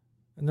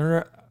 and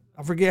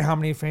I forget how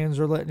many fans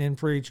they're letting in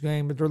for each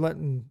game, but they're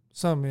letting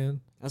some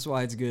in. That's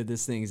why it's good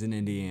this thing's in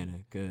Indiana,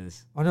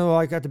 because I know,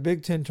 like at the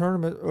Big Ten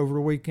tournament over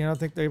the weekend, I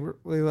think they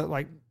let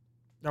like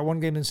that one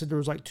game and said there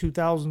was like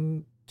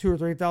 2,000 or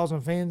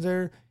 3,000 fans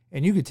there,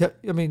 and you could tell.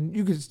 I mean,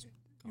 you could.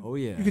 Oh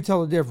yeah. You could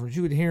tell the difference.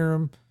 You could hear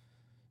them.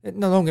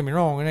 No, don't get me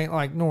wrong. It ain't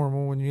like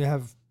normal when you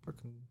have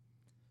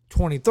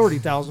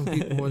 30,000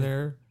 people in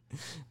there.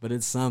 But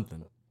it's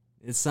something.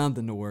 It's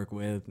something to work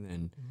with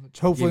and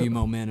hopefully give you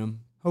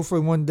momentum.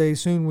 Hopefully one day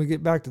soon we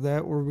get back to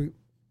that where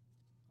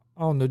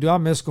I don't know. Do I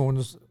miss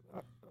going to?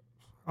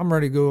 I'm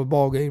ready to go to a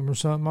ball game or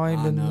something. I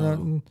ain't been to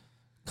nothing.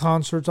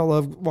 Concerts. I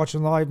love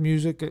watching live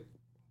music.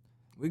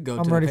 We could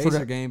go to a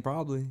Pacer game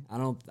probably. I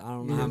don't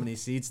know how many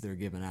seats they're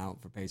giving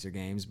out for Pacer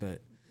games,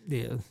 but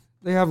yeah,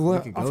 they have.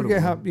 I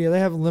forget how. Yeah, they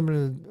have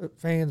limited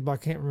fans, but I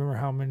can't remember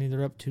how many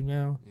they're up to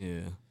now.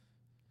 Yeah,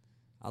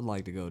 I'd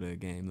like to go to a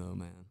game though,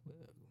 man.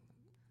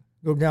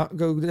 Go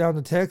down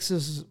to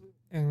Texas,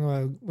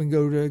 and we can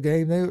go to a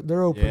game.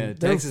 They're open. Yeah,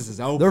 Texas is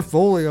open. They're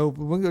fully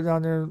open. We can go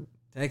down there.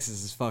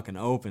 Texas is fucking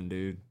open,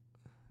 dude.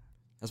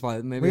 That's why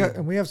maybe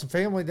we have some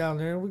family down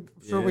there. We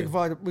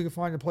can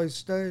find a place to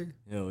stay.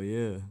 Hell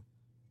yeah.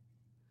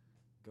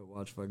 Go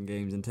watch fucking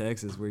games in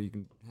Texas where you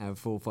can have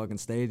full fucking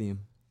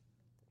stadium.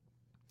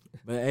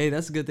 But hey,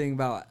 that's a good thing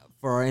for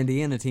our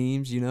Indiana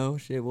teams, you know.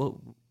 Shit,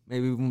 well,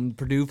 maybe when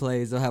Purdue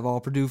plays, they'll have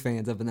all Purdue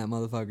fans up in that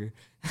motherfucker.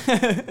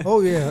 Oh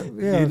yeah.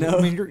 You know?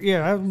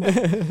 I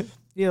mean,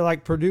 yeah,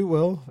 like Purdue.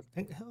 Well,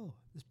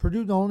 is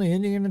Purdue the only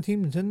Indiana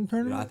team that's in the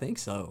tournament? Dude, I think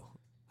so.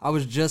 I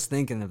was just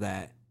thinking of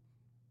that.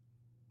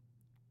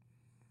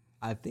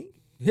 I think.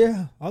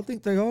 Yeah, I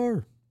think they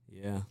are.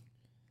 Yeah,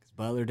 because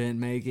Butler didn't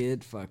make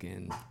it.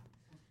 Fucking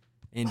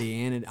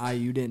Indiana,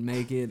 IU didn't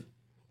make it.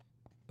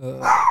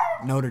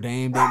 Notre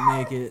Dame didn't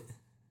make it.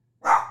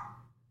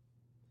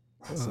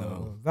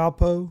 So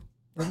Valpo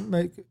didn't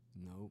make it.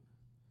 Nope.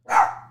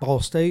 Ball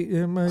State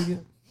didn't make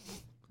it.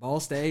 Ball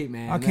State,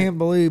 man. I can't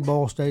believe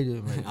Ball State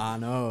didn't make it. I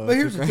know. But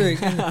here's the thing,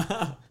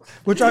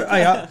 which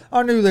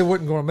I knew they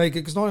weren't going to make it,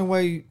 because the only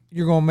way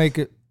you're going to make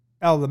it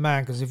out of the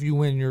MAC is if you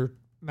win your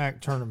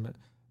MAC tournament.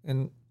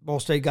 And Ball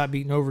State got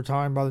beaten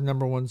overtime by the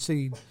number 1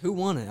 seed. Who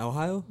won it?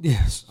 Ohio?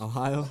 Yes.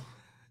 Ohio?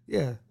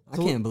 Yeah. I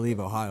can't believe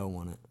Ohio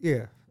won it.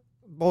 Yeah.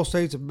 Ball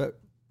State's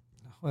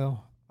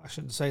well, I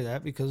shouldn't say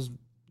that because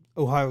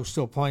Ohio's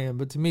still playing,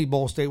 but to me,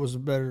 Ball State was a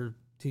better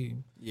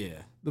team.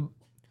 Yeah.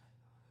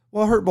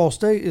 What hurt Ball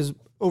State is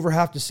over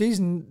half the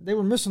season, they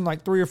were missing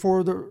like 3 or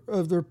 4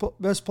 of their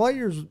best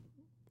players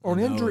on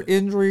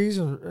injuries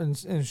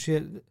and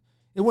shit.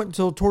 It wasn't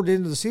until toward the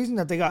end of the season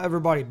that they got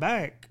everybody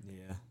back.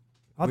 Yeah.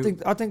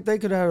 I think they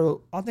could have.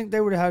 I think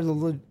they would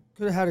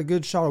have had a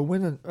good shot of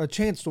winning, a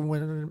chance to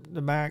win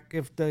the MAC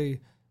if they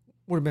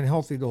would have been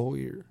healthy the whole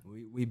year.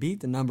 We beat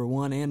the number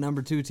 1 and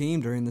number 2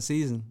 team during the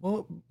season.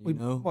 Well, we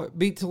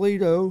beat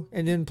Toledo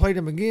and then played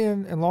them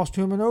again and lost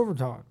to them in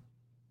overtime.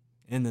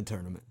 In the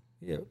tournament.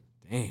 Yeah.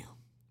 Damn.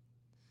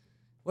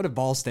 What if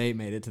Ball State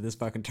made it to this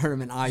fucking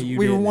tournament? IU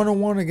we were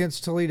 1-1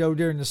 against Toledo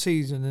during the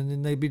season, and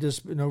then they beat us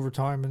in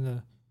overtime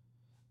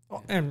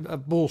and a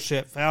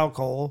bullshit foul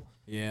call.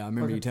 Yeah, I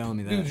remember you telling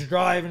me that. Dude's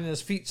driving,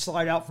 his feet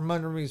slide out from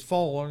under him, he's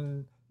falling,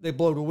 and they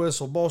blow the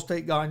whistle. Ball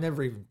State guy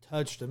never even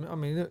touched him. I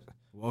mean,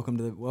 welcome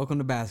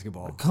to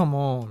basketball. Come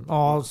on.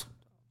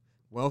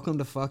 Welcome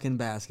to fucking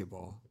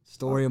basketball.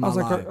 Story of my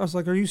life. I was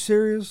like, are you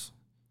serious?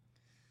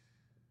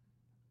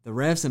 The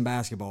refs in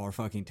basketball are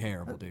fucking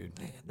terrible, dude.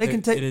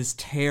 It is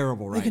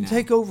terrible right now. They can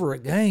take over a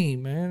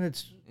game, man.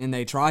 And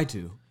they try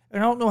to.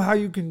 And I don't know how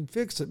you can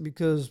fix it,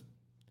 because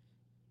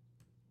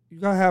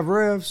you gotta have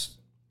refs,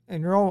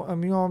 and you're all, I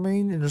mean, you know what I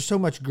mean? And there's so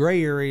much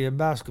gray area in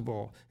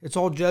basketball. It's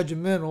all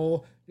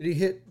judgmental. Did he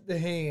hit the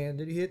hand?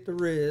 Did he hit the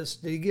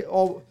wrist? Did he get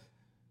all?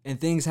 And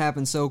things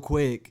happen so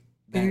quick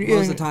that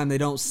most of the time they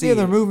don't see. Yeah,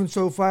 they're moving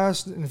so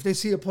fast, and if they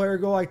see a player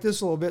go like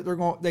this a little bit,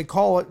 they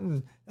call it,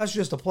 and that's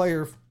just a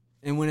player.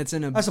 And when it's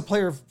that's a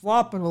player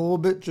flopping a little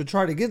bit to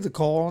try to get the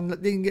call, and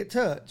they didn't get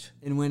touched.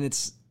 And when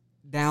it's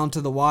down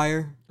to the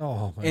wire,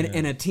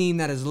 and a team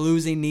that is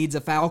losing needs a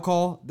foul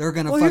call, they're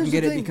gonna fucking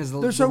get it because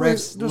the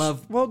refs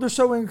love. Well, they're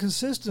so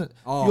inconsistent.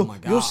 Oh my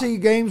god! You'll see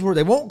games where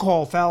they won't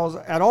call fouls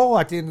at all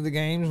at the end of the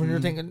games. When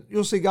you're thinking,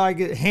 you'll see a guy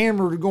get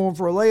hammered going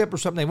for a layup or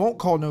something, they won't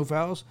call no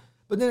fouls.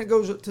 But then it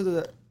goes to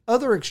the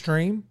other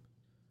extreme,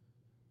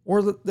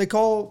 where they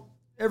call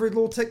every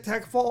little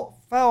tic-tac foul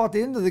at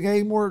the end of the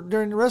game, where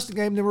during the rest of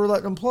the game they were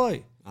letting them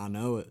play. I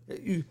know it.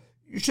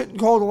 You shouldn't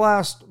call the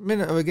last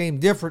minute of a game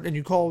different than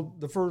you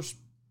called the first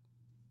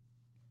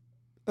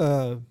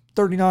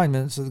 39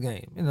 minutes of the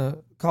game in a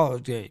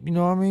college game. You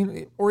know what I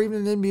mean? Or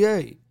even in the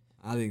NBA.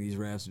 I think these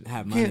refs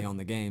have money on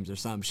the games or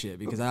some shit,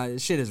 because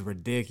this shit is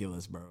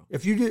ridiculous, bro.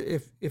 If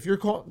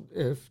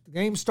the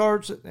game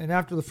starts and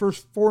after the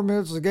first 4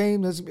 minutes of the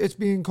game it's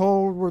being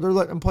called where they're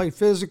letting them play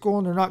physical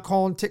and they're not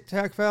calling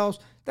tic-tac fouls,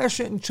 that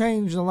shouldn't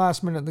change in the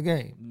last minute of the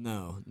game.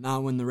 No,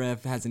 not when the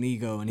ref has an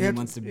ego and he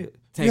wants to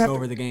take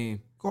over the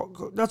game.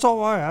 That's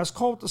all I ask.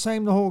 Call it the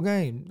same the whole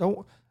game.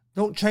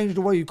 Don't change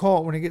the way you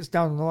call it when it gets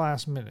down to the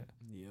last minute.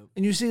 Yep.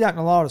 And you see that in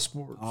a lot of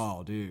sports.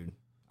 Oh, dude,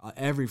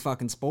 every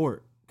fucking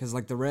sport. Because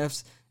like the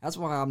refs, that's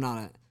why I'm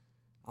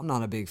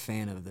not a big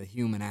fan of the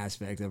human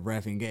aspect of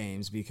reffing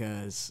games,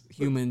 because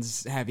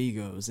humans have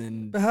egos.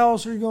 And but how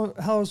else are you going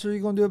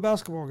to do a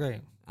basketball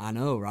game? I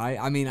know, right?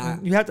 I mean,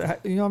 you have to,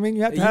 you know what I mean?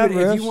 You have to have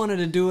refs. If you wanted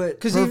to do it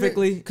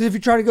perfectly. Because if you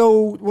try to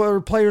go where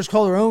players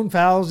call their own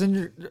fouls,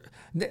 then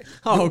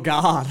oh,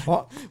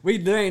 God.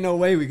 There ain't no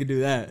way we could do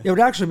that. It would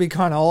actually be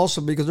kind of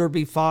awesome, because there'd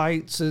be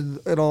fights and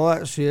all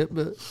that shit.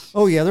 But,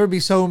 there'd be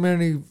so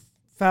many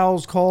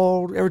fouls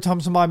called every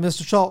time somebody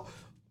missed a shot.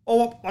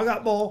 Oh, I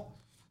got ball.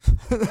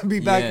 I'd be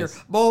back here.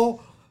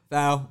 Ball.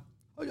 Foul.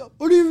 I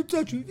didn't even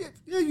touch you.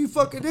 Yeah, you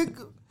fucking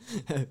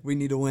nigga. We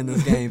need to win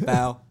this game,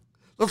 foul.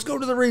 Let's go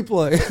to the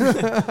replay.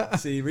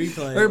 See,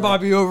 replay.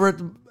 Everybody be over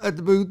at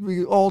the booth.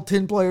 Be all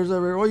 10 players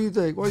over there. What do you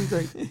think?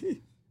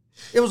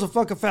 It was a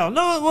fucking foul.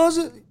 No, it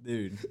wasn't.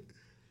 Dude.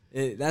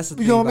 That's the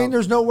thing. You know what I mean?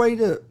 There's no way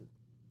to.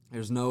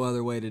 There's no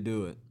other way to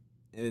do it.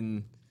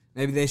 And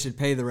maybe they should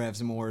pay the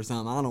refs more or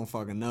something. I don't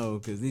fucking know,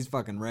 because these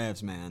fucking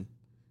refs, man.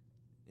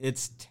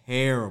 It's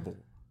terrible.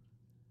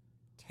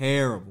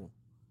 Terrible.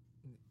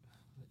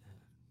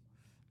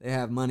 They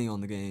have money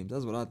on the games.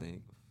 That's what I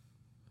think.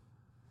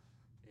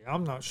 Yeah,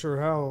 I'm not sure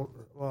how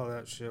a lot of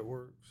that shit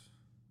works.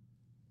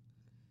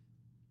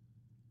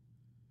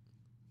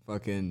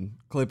 Fucking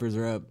Clippers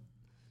are up.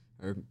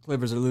 Or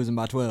Clippers are losing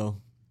by 12.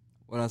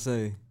 What'd I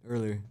say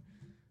earlier?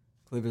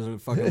 Clippers are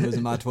fucking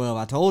losing by 12.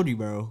 I told you,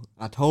 bro.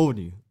 I told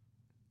you.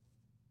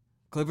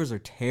 Clippers are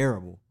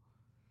terrible.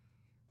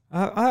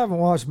 I haven't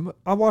watched.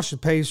 I watched the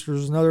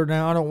Pacers and other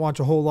now. I don't watch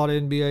a whole lot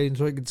of NBA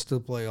until it gets to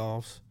the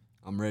playoffs.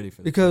 I'm ready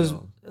for because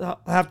playoffs.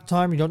 Half the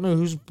time you don't know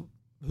who's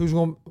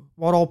going,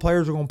 what all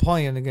players are going to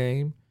play in the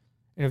game,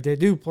 and if they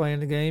do play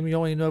in the game, you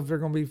don't even know if they're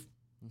going to be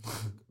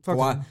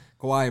fucking.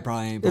 Kawhi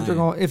probably ain't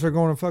playing. If they're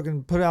going to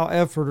fucking put out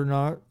effort or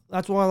not.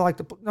 That's why I like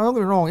to. Now, don't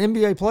get me wrong,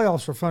 NBA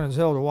playoffs are fun as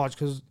hell to watch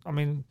because I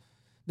mean,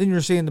 then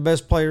you're seeing the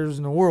best players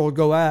in the world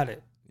go at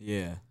it.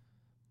 Yeah.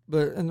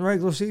 But in the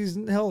regular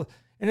season, hell,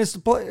 and it's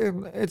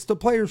the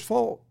players'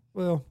 fault.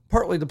 Well,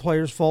 partly the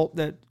players' fault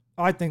that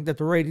I think that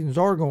the ratings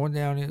are going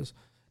down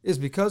is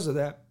because of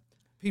that.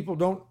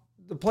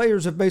 The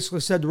players have basically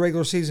said the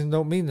regular season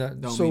don't mean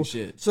that. Don't mean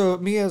shit. So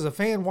me as a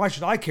fan, why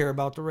should I care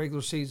about the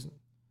regular season?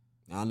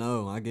 I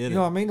know, I get it. You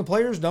know what I mean? The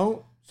players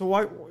don't. So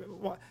why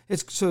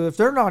so if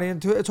they're not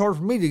into it, it's hard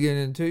for me to get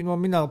into it. You know what I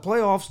mean? Now the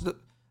playoffs,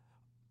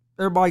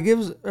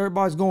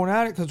 everybody's going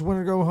at it because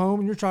winner go home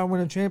and you're trying to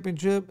win a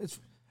championship.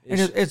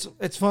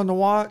 It's fun to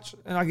watch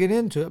and I get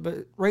into it.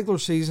 But regular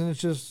season, it's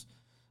just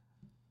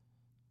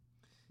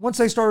once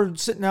they started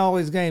sitting out all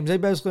these games, they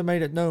basically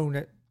made it known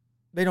that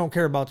they don't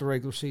care about the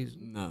regular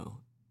season. No,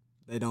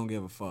 they don't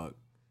give a fuck.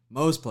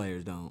 Most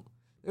players don't.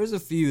 There's a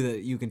few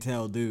that you can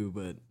tell do,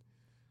 but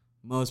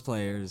most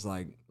players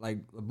like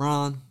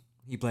LeBron,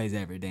 he plays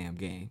every damn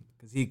game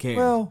because he cares.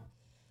 Well,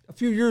 a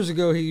few years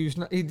ago he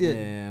did.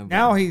 Yeah,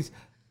 now he's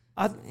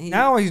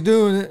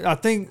doing it. I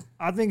think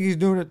he's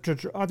doing it.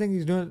 I think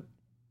he's doing it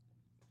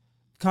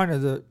kind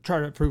of to try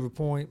to prove a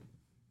point,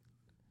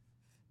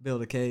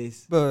 build a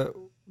case. But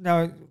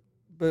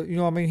you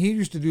know, I mean, he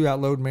used to do that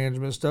load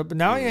management stuff, but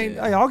now he ain't.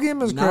 Hey, I'll give him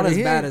his credit. Not as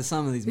bad as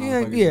some of these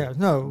motherfuckers. Yeah,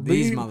 no,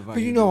 these motherfuckers.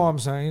 But you know what I'm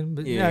saying.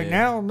 But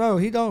now, no,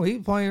 he don't.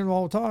 He's playing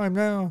all the time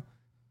now.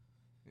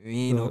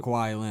 He ain't no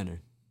Kawhi Leonard.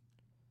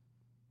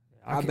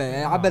 I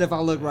bet if I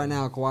look right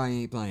now,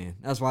 Kawhi ain't playing.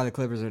 That's why the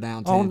Clippers are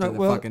down 10 to the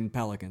fucking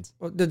Pelicans.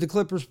 Did the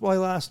Clippers play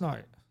last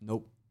night?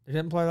 Nope. They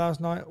didn't play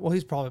last night? Well,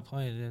 he's probably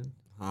playing then.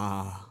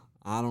 I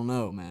don't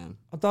know, man.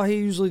 I thought he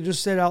usually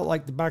just sit out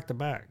like the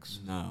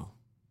back-to-backs. No.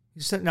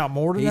 He's sitting out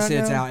more than that He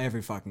sits now? out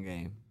every fucking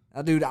game.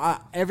 Dude,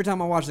 every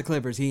time I watch the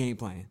Clippers, he ain't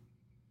playing.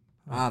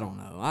 I don't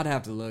know. I'd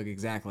have to look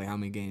exactly how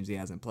many games he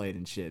hasn't played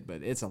and shit,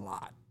 but it's a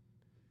lot.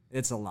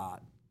 It's a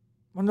lot.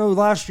 I know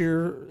last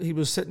year he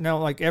was sitting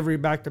out like every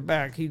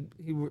back-to-back. He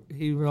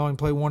would only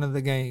play one of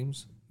the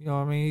games. You know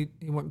what I mean?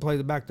 He wouldn't play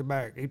the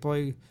back-to-back.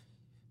 If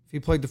he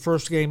played the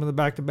first game of the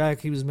back-to-back,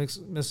 he was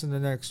missing the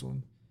next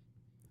one.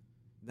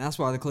 That's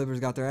why the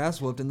Clippers got their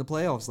ass whooped in the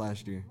playoffs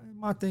last year.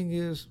 My thing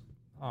is,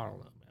 I don't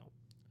know, man.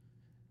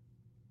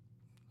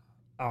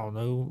 I don't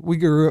know. We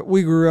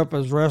grew up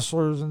as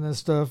wrestlers and this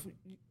stuff.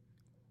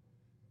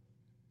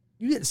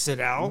 You didn't sit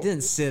out. You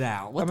didn't sit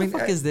out. What the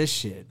fuck is this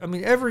shit? I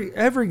mean,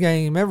 every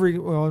game,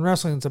 well, in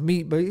wrestling it's a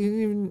meet, but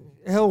even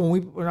hell,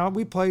 when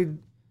we played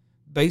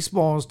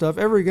baseball and stuff,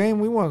 every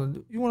game you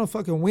want to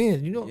fucking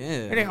win. You know,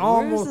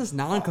 yeah. Where's this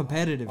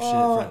non-competitive shit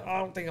from? I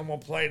don't think I'm gonna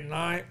play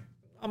tonight.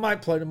 I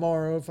might play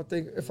tomorrow if I feel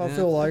like it. If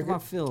I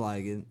feel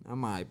like it, I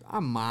might.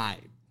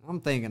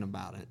 I'm thinking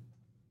about it.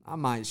 I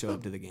might show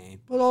up to the game.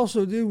 But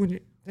also, dude, when you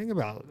think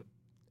about it,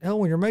 hell,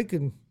 when you're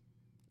making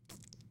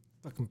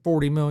fucking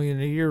 $40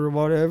 million a year or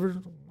whatever,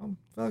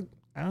 I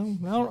don't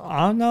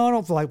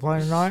feel like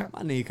playing tonight.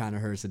 My knee kind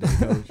of hurts today,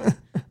 Coach.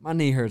 My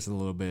knee hurts a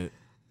little bit.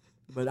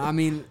 But I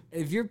mean,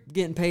 if you're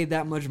getting paid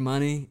that much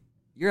money,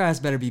 your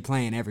ass better be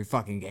playing every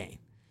fucking game.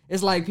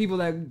 It's like people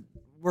that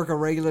work a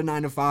regular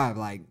 9 to 5,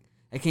 like.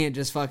 They can't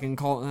just fucking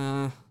call,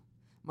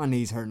 my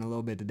knee's hurting a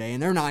little bit today.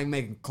 And they're not even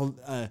making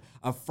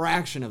a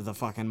fraction of the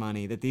fucking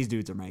money that these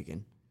dudes are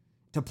making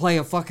to play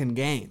a fucking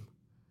game.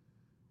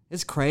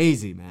 It's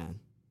crazy, man.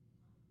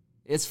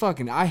 It's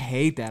fucking, I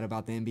hate that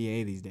about the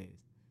NBA these days.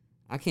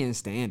 I can't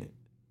stand it.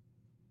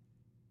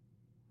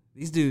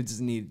 These dudes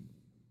need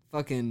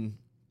fucking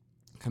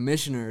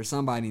commissioner or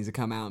somebody needs to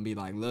come out and be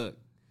like, look,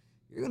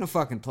 you're going to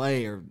fucking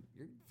play or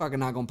you're fucking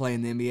not going to play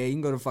in the NBA. You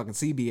can go to fucking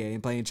CBA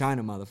and play in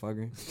China,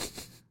 motherfucker.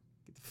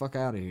 Fuck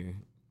out of here.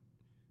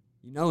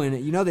 You know the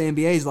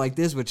NBA is like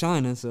this with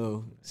China,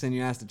 so send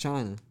your ass to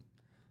China.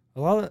 I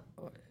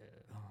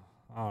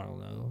don't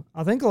know.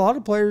 I think a lot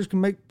of players can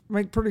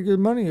make pretty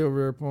good money over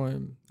there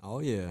playing. Oh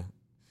yeah.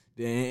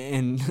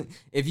 And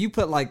if you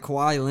put like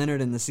Kawhi Leonard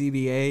in the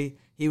CBA,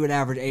 he would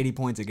average 80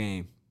 points a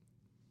game.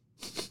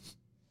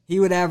 He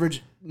would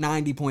average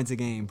 90 points a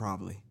game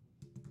probably.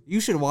 You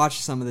should watch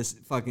some of this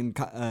fucking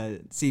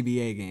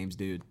CBA games,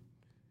 dude.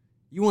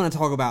 You want to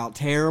talk about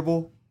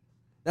terrible?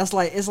 It's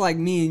like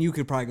me and you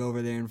could probably go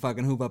over there and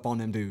fucking hoop up on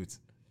them dudes.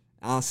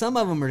 Some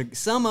of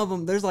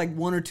them, there's like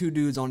one or two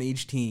dudes on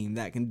each team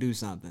that can do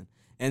something.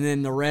 And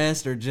then the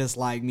rest are just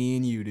like me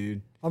and you,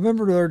 dude. I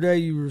remember the other day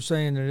you were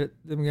saying that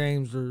them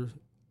games are...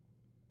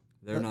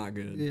 They're not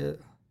good. Yeah.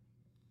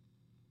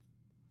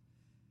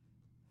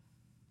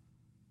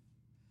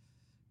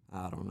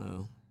 I don't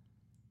know.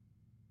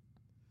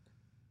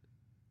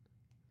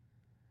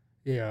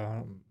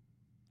 Yeah.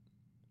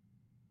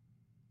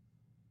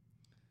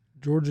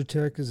 Georgia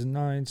Tech is a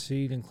 9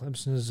 seed and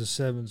Clemson is a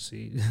 7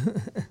 seed.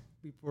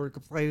 People are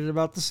complaining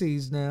about the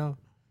seeds now.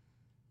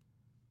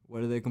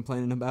 What are they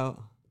complaining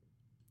about?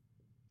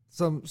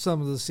 Some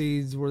of the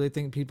seeds where they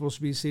think people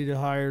should be seeded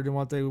higher than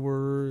what they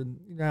were, and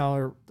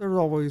now they're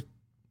always.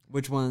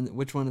 Which one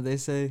did they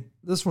say?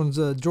 This one's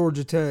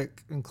Georgia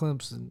Tech and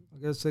Clemson. I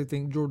guess they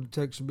think Georgia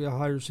Tech should be a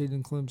higher seed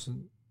than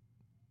Clemson.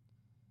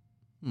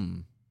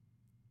 I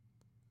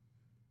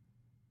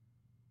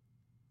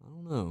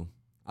don't know.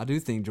 I do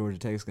think Georgia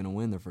Tech's going to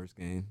win their first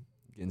game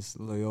against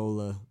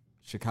Loyola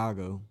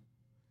Chicago.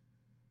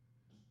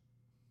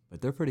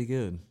 But they're pretty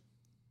good.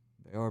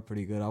 They are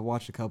pretty good. I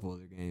watched a couple of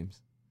their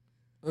games.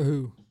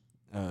 Who?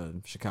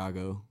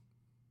 Chicago.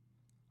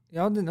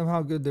 Yeah, I didn't know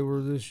how good they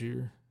were this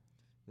year.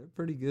 They're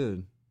pretty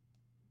good.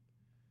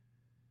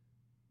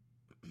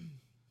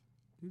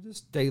 Dude,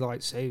 this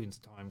daylight savings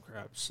time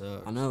crap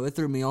sucks. I know. It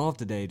threw me off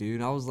today,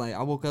 dude. I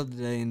woke up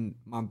today and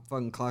my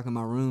fucking clock in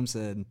my room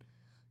said,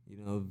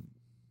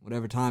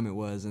 whatever time it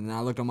was. And then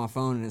I looked on my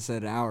phone and it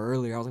said an hour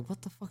earlier. I was like,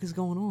 what the fuck is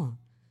going on?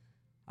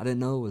 I didn't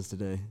know it was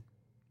today.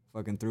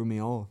 Fucking threw me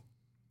off.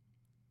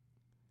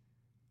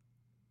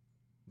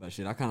 But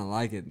shit, I kind of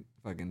like it.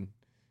 Fucking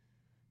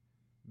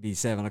be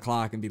 7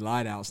 o'clock and be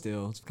light out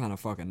still. It's kind of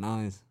fucking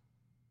nice.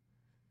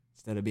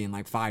 Instead of being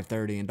like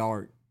 5:30 and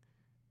dark.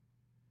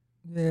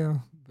 Yeah,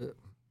 but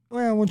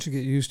once you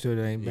get used to it,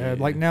 it ain't bad.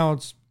 Yeah. Like now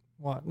it's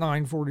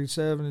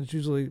 9:47. It's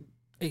usually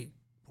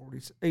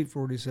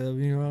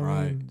 8:47. You know what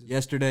I mean?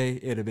 Yesterday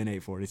it'd have been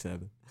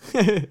 8:47.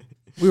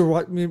 We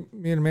were me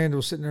and Amanda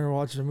were sitting there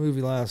watching a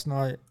movie last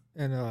night,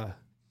 and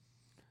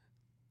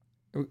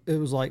it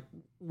was like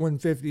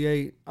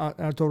 1:58.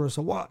 I told her,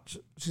 "So watch."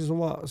 She said,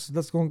 "What?" I said,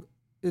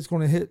 "It's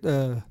going to hit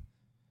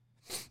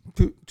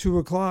 2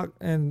 o'clock,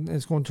 and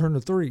it's going to turn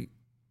to 3."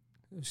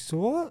 She said,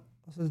 "What?"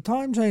 I said, "The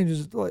time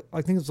changes. Like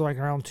I think it's like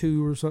around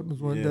 2 or something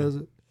is when it does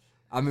it."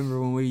 I remember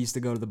when we used to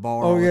go to the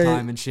bar all the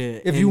time and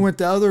shit. If you went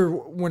the other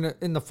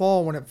in the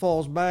fall when it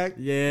falls back,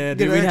 yeah,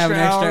 dude, we'd have an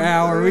extra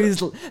hour.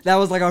 That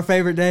was like our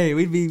favorite day.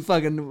 We'd be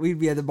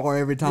at the bar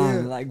every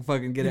time, like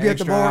fucking get an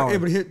extra hour.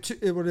 It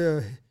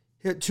would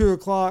hit 2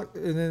 o'clock,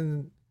 and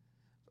then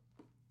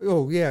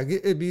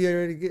it'd be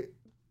ready to get,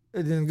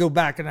 and then go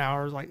back an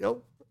hour. It's like,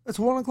 oh, it's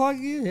 1 o'clock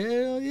again.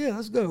 Hell yeah,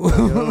 let's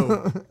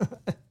go.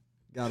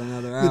 Got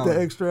another hour. Get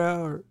the extra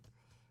hour.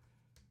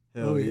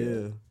 Hell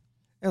yeah.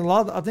 And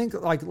I think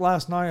like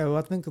last night,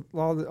 I think a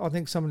lot of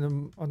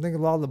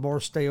the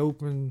bars stay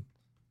open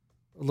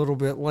a little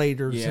bit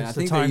later since I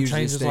think the time they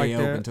usually changes stay like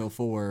open that. Until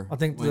 4. I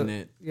think so.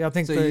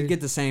 You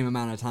get the same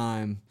amount of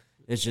time.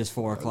 It's just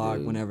 4 o'clock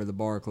whenever the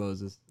bar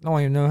closes. I don't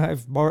even know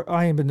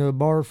I ain't been to a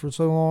bar for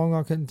so long.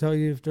 I couldn't tell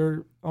you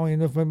I don't even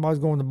know if anybody's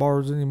going to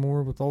bars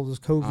anymore with all this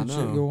COVID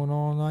shit going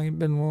on. I ain't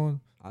been one.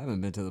 I haven't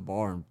been to the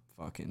bar in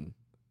fucking.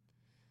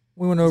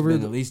 We went over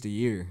at least a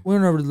year. We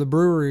went over to the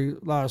brewery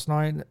last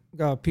night and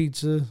got a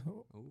pizza.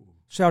 Ooh.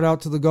 Shout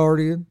out to the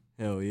Guardian.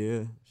 Hell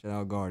yeah. Shout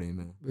out Guardian,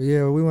 man. But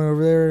yeah, we went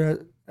over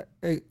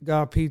there,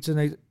 got a pizza,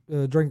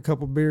 and drank a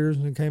couple beers,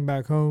 and then came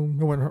back home.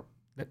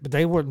 But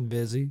they wasn't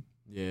busy.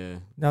 Yeah.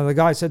 Now the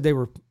guy said they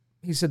were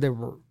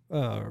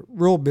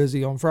real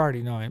busy on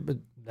Friday night, but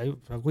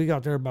we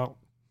got there about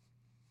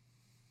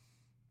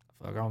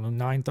I don't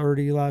know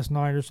 9:30 last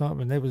night or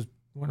something, and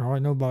wasn't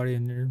hardly nobody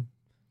in there.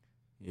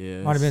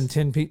 Yeah, might have been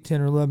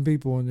 10 or 11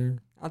 people in there.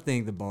 I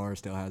think the bar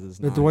still has its.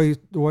 But the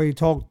way he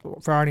talked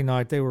Friday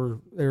night, they were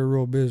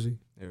real busy.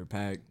 They were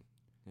packed.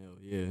 Hell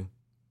yeah.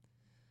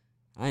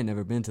 I ain't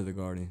never been to the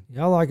Guardian.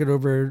 Yeah, I like it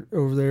over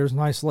there. It's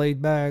nice, laid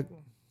back.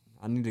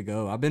 I need to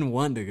go. I've been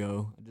wanting to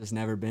go. I just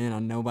never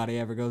been. Nobody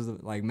ever goes to,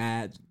 like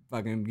Matt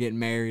fucking getting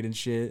married and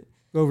shit.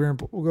 We'll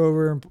go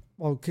over there and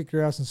I'll kick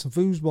your ass in some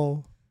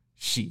foosball.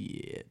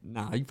 Shit.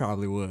 Nah, you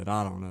probably would.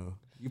 I don't know.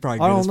 You probably.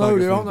 I don't know,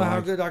 dude. I don't know how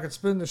good I could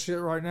spin this shit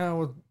right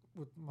now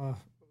with my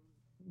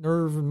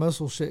nerve and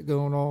muscle shit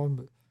going on.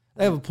 But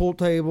they have a pool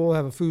table,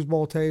 have a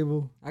foosball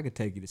table. I could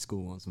take you to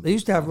school on some. They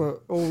used to have one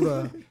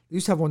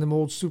of them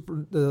old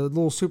the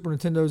little Super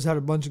Nintendos had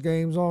a bunch of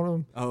games on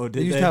them. Oh,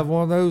 did they? Used to have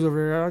one of those over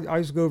there. I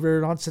used to go over there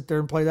and I'd sit there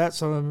and play that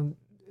some.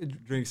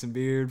 Drink some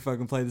beer,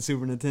 fucking play the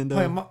Super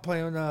Nintendo.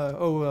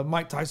 Playing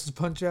Mike Tyson's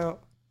Punch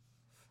Out.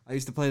 I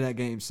used to play that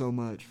game so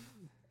much.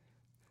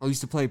 I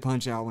used to play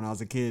Punch Out when I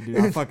was a kid, dude.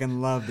 I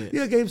fucking loved it.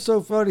 Yeah, the game's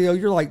so funny.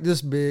 You're like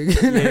this big.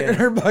 And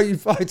everybody you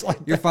fight's like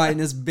you're fighting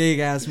this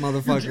big-ass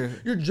motherfucker.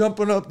 You're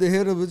jumping up to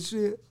hit him and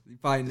shit. You're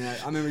fighting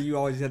that. I remember you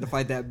always had to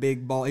fight that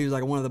big ball. He was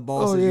like one of the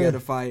bosses you had to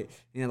fight.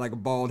 He had like a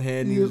bald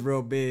head and he was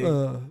real big.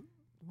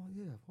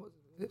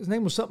 His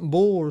name was something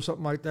Bull or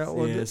something like that.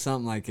 Yeah,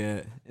 something like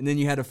that. And then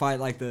you had to fight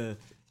like the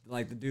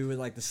Like the dude with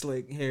like the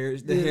slick hair,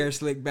 the hair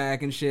slicked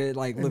back and shit.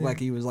 Like looked like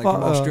he was like fought,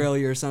 from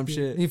Australia or some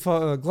shit. He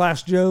fought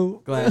Glass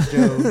Joe. Glass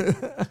Joe.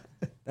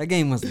 That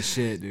game was the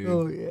shit, dude.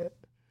 Oh yeah.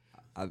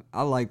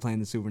 I like playing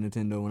the Super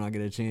Nintendo when I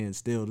get a chance.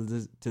 Still to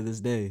this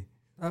day.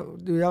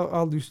 Dude,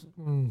 I'll do.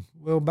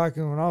 Well, back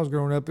when I was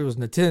growing up, it was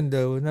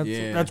Nintendo,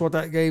 and that's what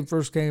that game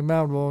first came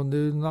out on,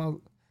 dude.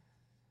 And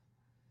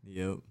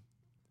Yep.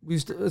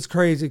 It's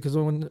crazy because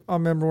I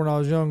remember when I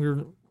was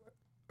younger,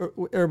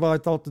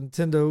 everybody thought the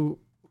Nintendo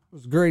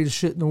was the greatest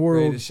shit in the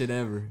world. Greatest shit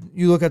ever.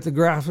 You look at the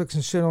graphics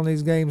and shit on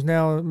these games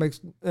now, it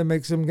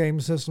makes them game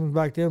systems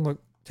back then look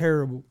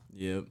terrible.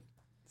 Yep.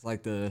 It's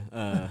like the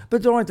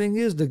But the only thing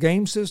is the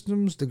game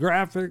systems, the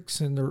graphics,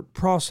 and the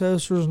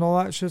processors and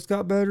all that shit's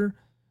got better.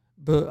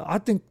 But I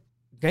think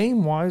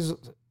game wise,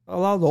 a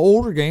lot of the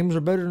older games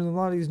are better than a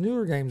lot of these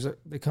newer games that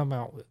they come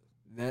out with.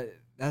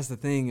 That's the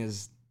thing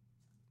is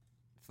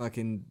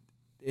fucking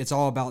it's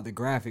all about the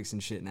graphics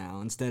and shit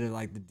now instead of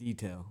like the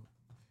detail.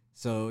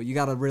 So you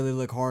got to really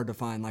look hard to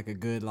find like a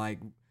good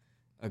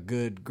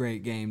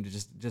great game to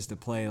just to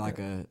play like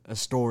a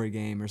story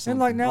game or something,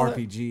 like now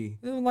RPG.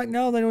 Like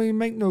now they don't even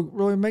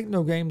really make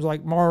no games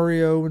like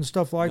Mario and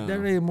stuff like that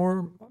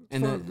anymore.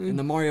 And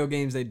the Mario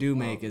games they do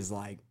make is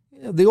like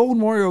the old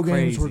Mario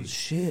games crazy. were the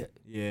shit.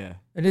 Yeah.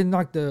 And then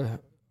like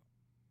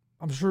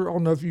I'm sure I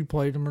don't know if you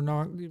played them or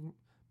not,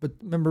 but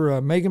remember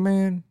Mega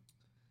Man?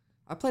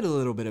 I played a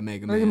little bit of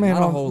Mega Man. Man.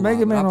 Not a whole Mega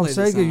lot, Man on I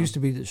played Sega used to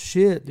be the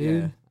shit,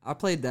 dude. Yeah, I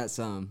played that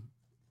some.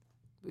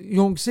 You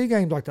don't see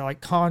games like that, like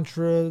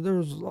Contra. There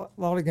was a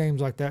lot of games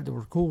like that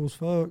were cool as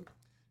fuck.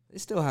 They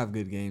still have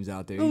good games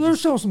out there. No, there's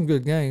still some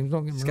good games.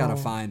 Don't get me wrong. Just gotta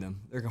find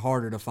them. They're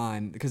harder to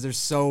find because there's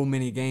so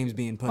many games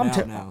being put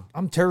out now.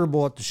 I'm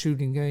terrible at the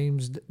shooting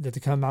games that they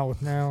come out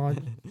with now.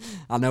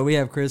 I know we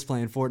have Chris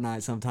playing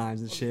Fortnite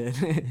sometimes and shit.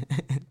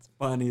 It's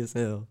funny as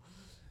hell.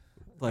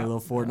 Play a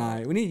little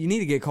Fortnite. You need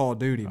to get Call of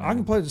Duty, man. I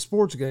can play the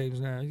sports games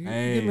now. You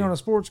get me on a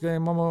sports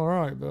game, I'm all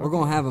right. But we're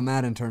gonna have a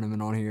Madden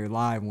tournament on here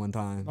live one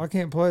time. I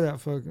can't play that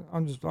fucking.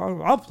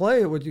 I'll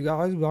play it with you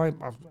guys, but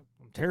I'm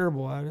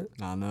terrible at it.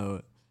 I know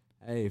it.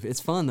 Hey, it's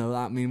fun though.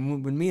 I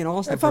mean, when me and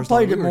Austin if I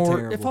played it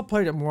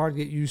terrible. more, I'd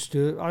get used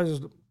to it.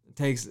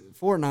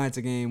 Fortnite's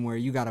a game where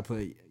you got to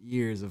put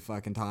years of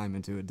fucking time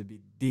into it to be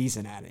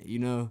decent at it. You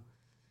know,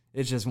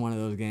 it's just one of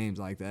those games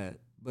like that.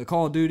 But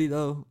Call of Duty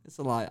though, it's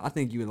a lot. I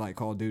think you would like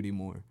Call of Duty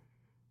more.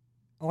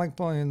 I like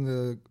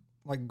playing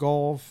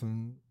golf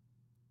and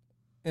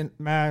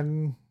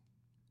Madden.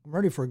 I'm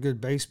ready for a good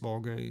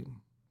baseball game.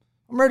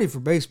 I'm ready for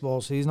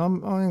baseball season. I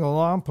ain't gonna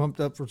lie, I'm pumped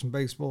up for some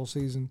baseball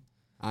season.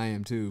 I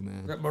am too,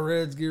 man. Got my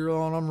Reds gear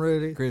on. I'm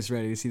ready. Chris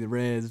ready to see the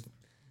Reds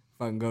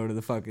fucking go to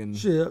the fucking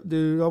shit,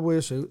 dude. I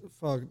wish if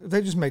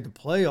they just made the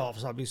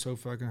playoffs, I'd be so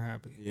fucking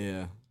happy.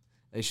 Yeah,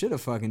 they should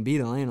have fucking beat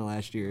Atlanta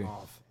last year.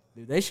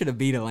 Dude, they should have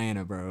beat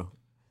Atlanta, bro.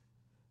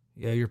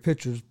 Yeah, your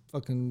pitchers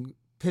fucking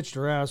pitched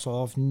their ass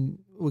off, and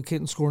we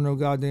couldn't score no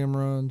goddamn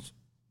runs.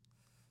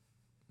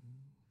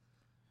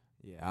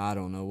 Yeah, I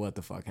don't know what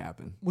the fuck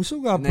happened. We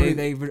still got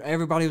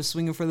everybody was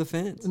swinging for the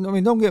fence. I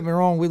mean, don't get me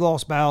wrong. We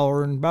lost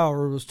Bauer, and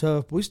Bauer was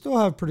tough. But we still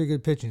have a pretty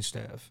good pitching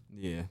staff.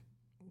 Yeah.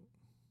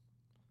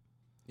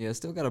 Yeah,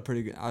 still got a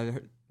pretty good. I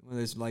heard when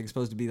it's like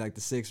supposed to be like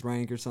the 6th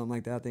rank or something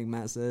like that. I think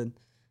Matt said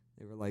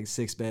they were like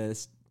 6th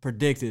best,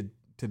 predicted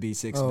to be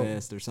 6th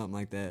best or something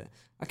like that.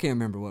 I can't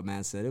remember what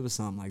Matt said. It was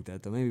something like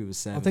that though. Maybe it was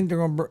 7. I think they're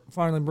gonna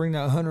finally bring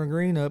that Hunter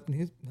Green up,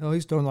 and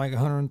he's throwing like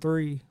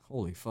 103.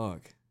 Holy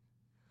fuck.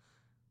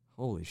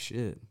 Holy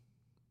shit.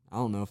 I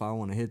don't know if I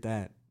want to hit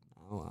that.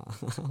 I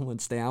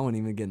wouldn't stay. I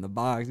wouldn't even get in the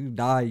box. You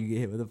die, you get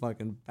hit with a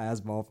fucking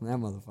fastball from that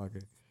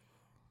motherfucker.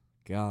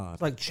 God.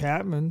 It's like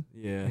Chapman.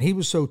 Yeah. And he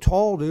was so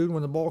tall, dude,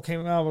 when the ball came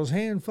out of his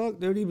hand.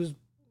 Fuck, dude. It was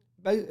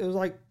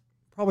like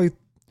probably,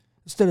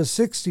 instead of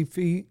 60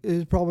 feet, it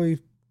was probably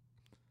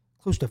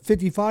close to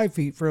 55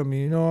 feet from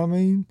you. You know what I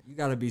mean? You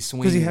got to be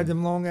swinging. Because he had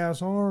them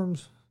long-ass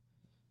arms.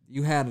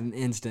 You had an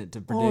instant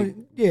to predict.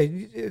 Oh,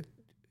 yeah.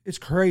 It's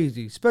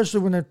crazy, especially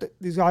when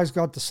these guys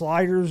got the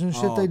sliders and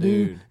shit they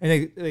do, and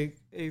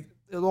it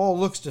all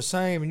looks the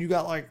same, and you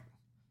got like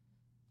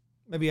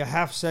maybe a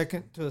half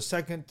second to a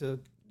second to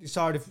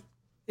decide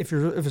if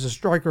it's a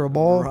strike or a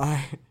ball.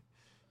 Right.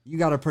 You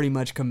got to pretty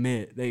much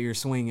commit that you're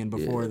swinging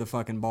before the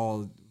fucking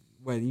ball.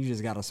 Well, you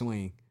just got to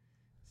swing.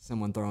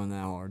 Someone throwing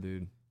that hard,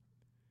 dude.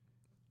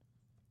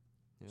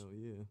 Hell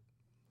yeah.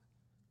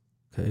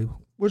 Okay,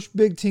 which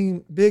Big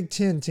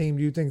Ten team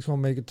do you think is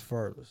gonna make it the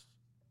furthest?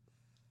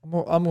 I'm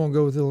going to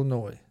go with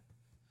Illinois.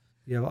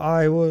 You have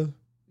Iowa.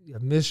 You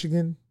have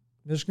Michigan.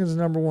 Michigan's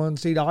the number 1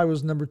 seed.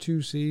 Iowa's the number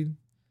 2 seed.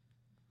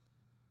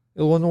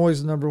 Illinois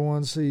is the number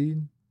 1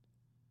 seed.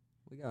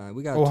 We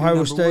got Ohio 2 number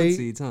 1 State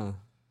seeds, huh?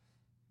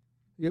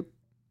 Yep.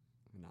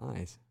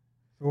 Nice.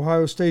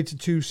 Ohio State's a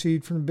 2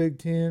 seed from the Big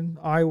Ten.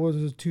 Iowa's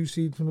a 2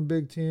 seed from the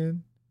Big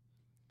Ten.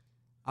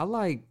 I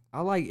like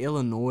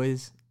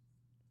Illinois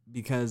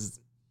because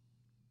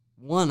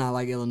one, I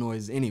like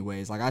Illinois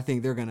anyways. Like I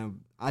think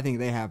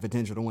they have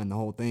potential to win the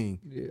whole thing.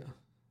 Yeah.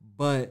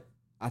 But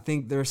I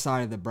think their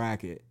side of the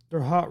bracket. They're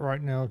hot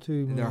right now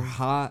too, man. They're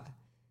hot.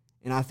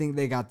 and I think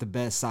they got the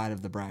best side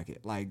of the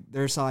bracket. Like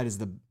their side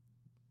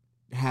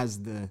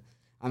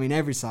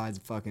every side's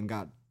fucking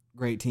got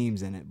great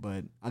teams in it,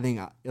 but I think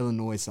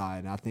Illinois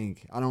side,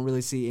 I don't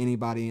really see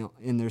anybody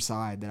in their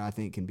side that I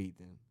think can beat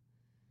them.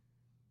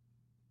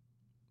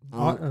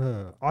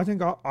 I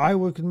think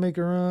Iowa can make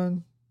a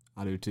run.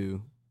 I do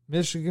too.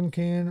 Michigan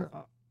can.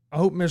 I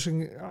hope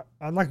Michigan.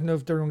 I'd like to know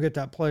if they're going to get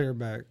that player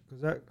back,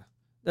 because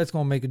that's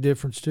going to make a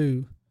difference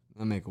too.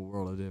 That make a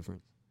world of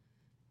difference.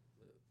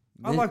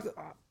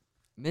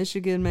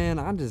 Michigan, man.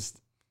 I'm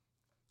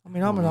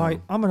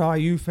an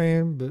IU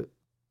fan, but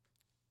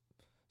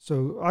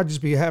so I'd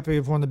just be happy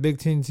if one of the Big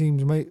Ten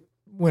teams may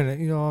win it.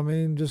 You know what I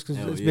mean? Just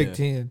because it's Big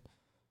Ten.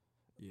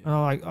 Yeah.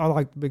 And I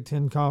like the Big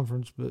Ten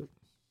conference, but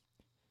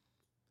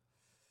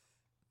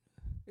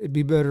it'd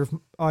be better if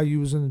IU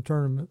was in the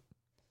tournament.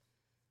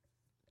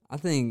 I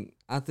think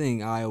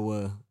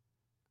Iowa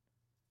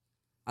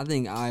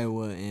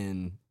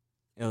and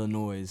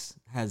Illinois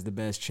has the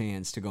best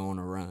chance to go on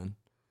a run.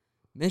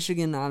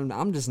 Michigan,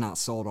 I'm just not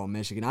sold on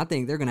Michigan. I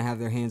think they're going to have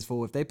their hands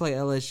full. If they play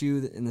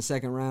LSU in the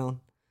second round,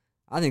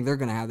 I think they're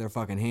going to have their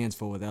fucking hands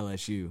full with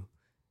LSU.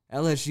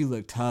 LSU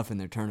looked tough in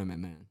their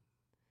tournament, man.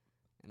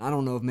 And I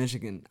don't know if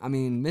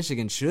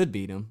Michigan should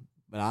beat them,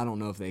 but I don't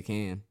know if they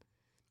can.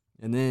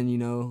 And then,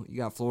 you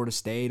got Florida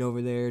State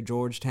over there,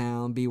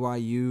 Georgetown,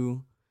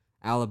 BYU,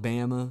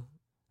 Alabama,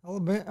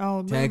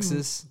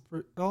 Texas.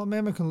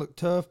 Alabama can look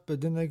tough, but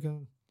then they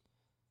can.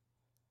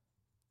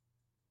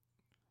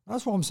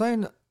 That's what I'm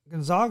saying.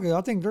 Gonzaga,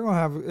 I think they're going to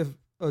have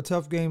a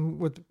tough game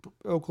with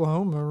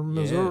Oklahoma or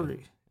Missouri.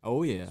 Yeah.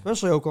 Oh, yeah.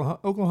 Especially Oklahoma.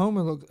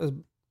 Oklahoma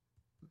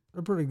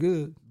they're pretty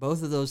good.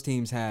 Both of those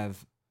teams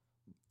have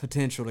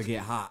potential to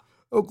get hot.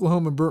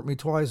 Oklahoma burnt me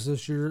twice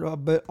this year. I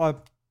bet I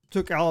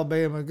took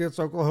Alabama against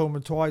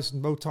Oklahoma twice,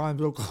 and both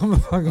times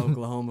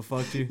Oklahoma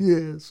fucked you?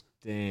 Yes.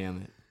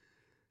 Damn it.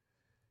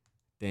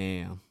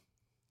 Damn.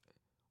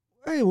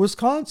 Hey,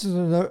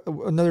 Wisconsin's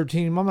another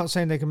team. I'm not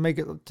saying they can make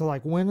it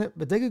to win it,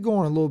 but they could go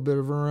on a little bit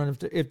of a run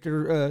if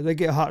they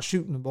get hot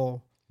shooting the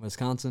ball.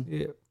 Wisconsin?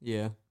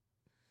 Yeah.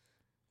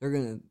 They're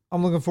gonna.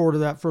 I'm looking forward to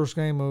that first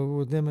game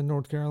with them in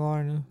North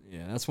Carolina.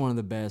 Yeah, that's one of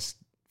the best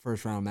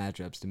first round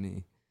matchups to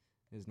me.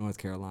 Is North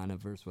Carolina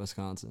versus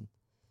Wisconsin.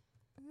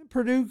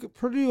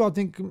 Purdue, I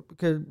think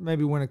could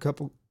maybe win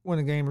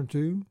a game or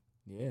two.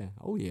 Yeah.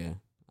 Oh yeah.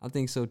 I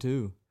think so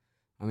too.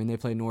 They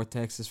play North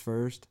Texas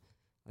first.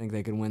 I think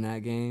they could win that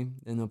game.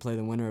 Then they'll play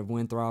the winner of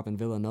Winthrop and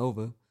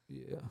Villanova.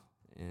 Yeah.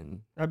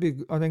 And that'd be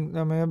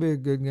a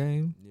good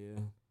game. Yeah.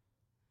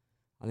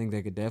 I think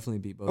they could definitely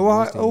beat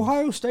both.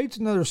 Ohio State's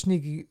another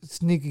sneaky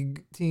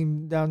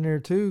team down there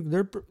too.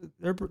 They're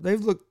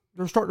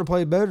starting to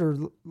play better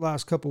the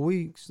last couple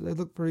weeks. They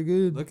look pretty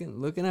good.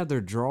 Looking at their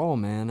draw,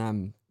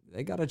 man,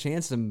 they got a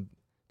chance to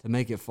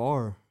make it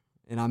far.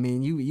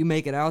 And you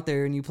make it out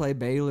there and you play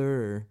Baylor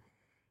or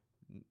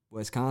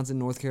Wisconsin,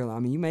 North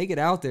Carolina. You make it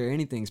out there,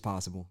 anything's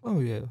possible.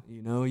 Oh yeah.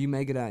 You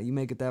make it out. You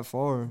make it that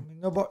far.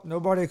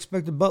 Nobody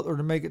expected Butler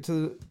to make it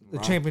to the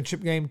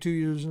championship game 2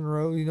 years in a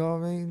row. You know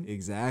what I mean?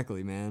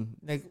 Exactly, man.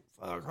 They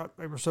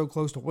were so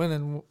close to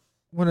winning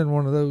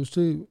one of those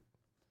too.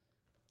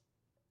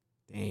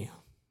 Damn,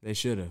 they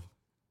should have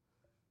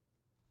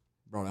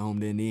brought it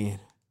home to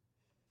Indiana,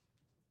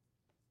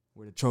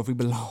 where the trophy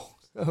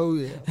belongs. Oh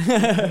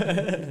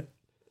yeah.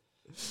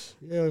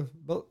 Yeah,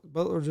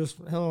 Butler just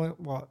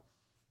what?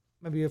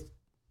 Maybe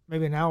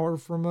an hour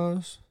from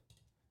us,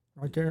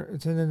 right there.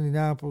 It's in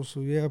Indianapolis,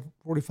 so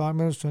 45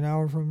 minutes to an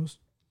hour from us.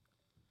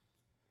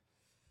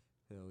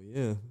 Hell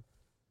yeah.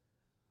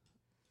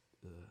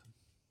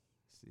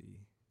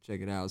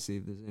 Check it out. See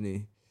if there's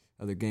any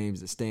other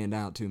games that stand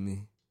out to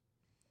me.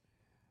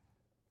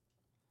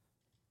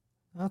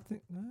 I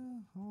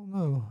don't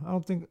know. I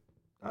don't think.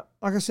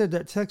 Like I said,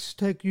 that Texas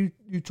Tech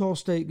Utah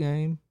State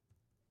game.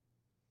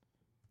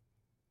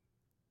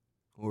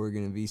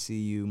 Oregon and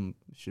VCU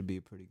should be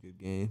a pretty good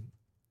game.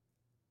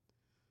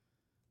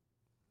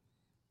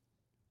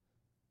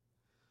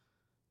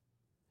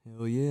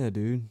 Hell yeah,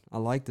 dude. I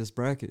like this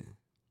bracket.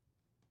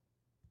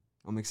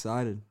 I'm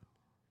excited.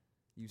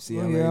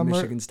 UCLA,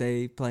 Michigan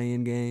State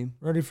play-in game.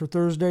 Ready for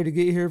Thursday to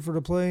get here for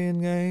the play-in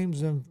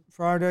games, and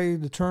Friday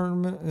the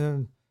tournament,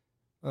 and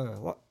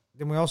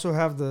then we also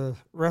have the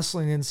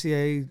wrestling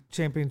NCAA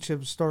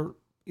championships start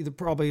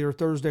either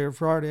Thursday or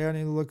Friday. I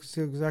need to look to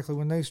see exactly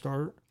when they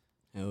start.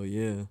 Hell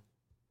yeah.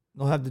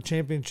 They'll have the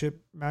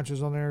championship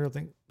matches on there, I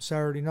think,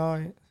 Saturday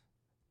night.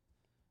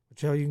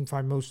 Which you can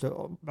find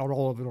about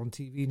all of it on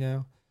TV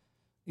now.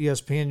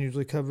 ESPN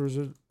usually covers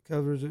it.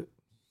 Because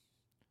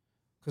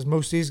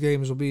most of these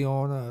games will be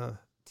on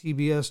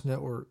TBS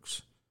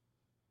networks.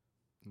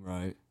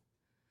 Right.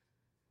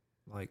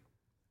 Like,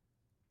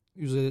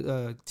 usually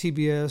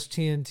TBS,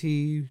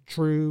 TNT,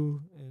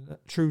 True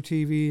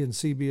TV, and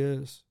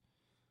CBS.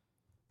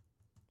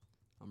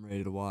 I'm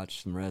ready to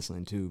watch some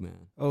wrestling too,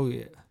 man. Oh,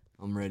 yeah.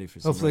 I'm ready for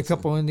some Hopefully wrestling. A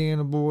couple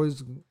Indiana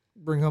boys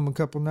bring home a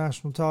couple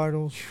national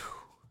titles.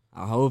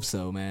 I hope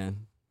so,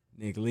 man.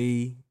 Nick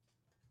Lee's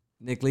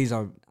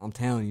I'm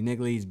telling you, Nick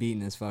Lee's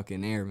beating this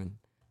fucking airman.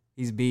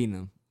 He's beating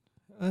him.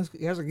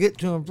 He has to get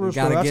to him first.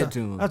 You gotta get to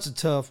him. That's a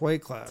tough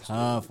weight class.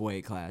 Tough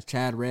weight class.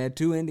 Chad Red,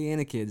 2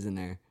 Indiana kids in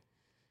there.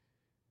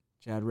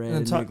 Chad Red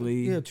and Nick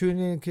Lee. Yeah, 2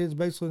 Indiana kids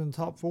basically in the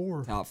top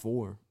 4. Top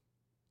 4.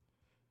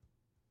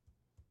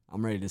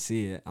 I'm ready to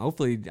see it.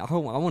 Hopefully, I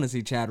want to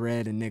see Chad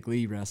Red and Nick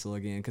Lee wrestle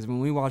again, because when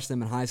we watched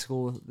them in high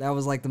school, that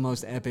was like the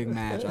most epic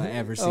match I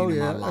ever seen in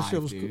my life,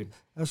 dude.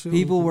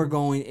 People were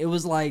going. It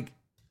was like,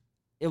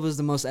 it was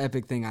the most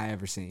epic thing I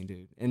ever seen,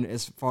 dude. And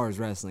as far as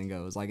wrestling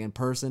goes, like in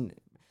person,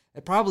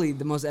 probably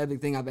the most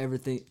epic thing I've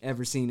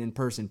ever seen in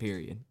person.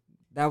 Period.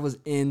 That was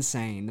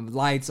insane. The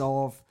lights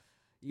off,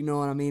 you know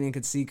what I mean, in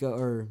Katsika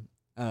or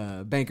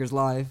Banker's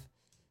Life,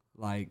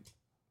 like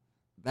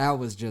that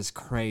was just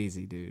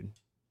crazy, dude.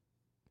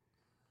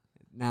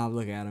 Now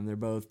look at them. They're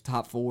both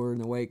top 4 in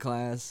the weight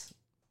class.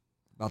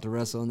 About to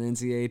wrestle in the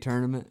NCAA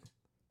tournament.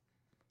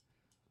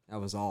 That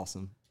was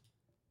awesome.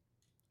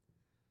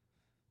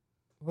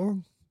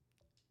 Well,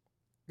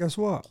 guess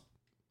what?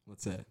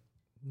 What's that?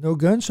 No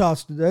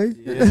gunshots today.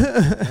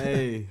 Yeah.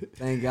 Hey,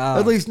 thank God.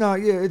 At least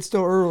not yet. It's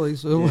still early,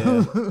 so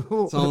yeah.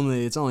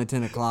 it's only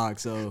 10 o'clock,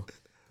 so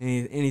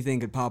anything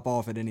could pop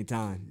off at any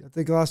time. I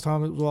think last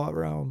time it was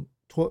around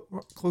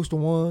close to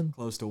 1.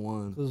 Close to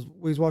 1. Because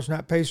we was watching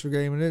that Pacer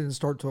game and it didn't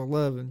start till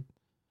 11.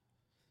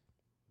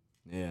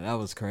 Yeah, that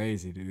was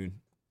crazy, dude.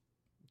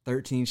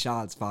 13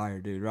 shots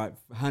fired, dude, right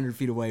 100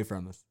 feet away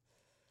from us.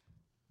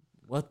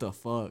 What the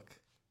fuck?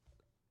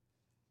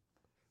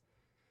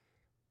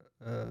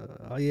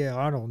 Yeah,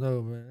 I don't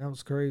know, man. That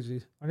was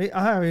crazy. I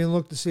haven't even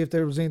looked to see if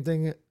there was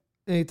anything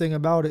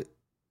about it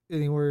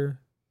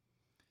anywhere.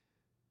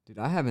 Dude,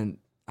 I haven't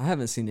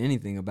seen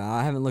anything about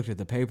it. I haven't looked at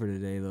the paper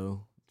today,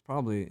 though. It's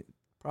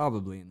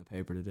probably in the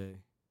paper today.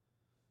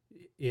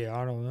 Yeah,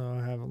 I don't know.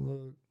 I haven't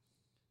looked.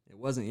 It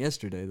wasn't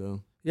yesterday,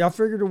 though. Yeah, I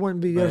figured it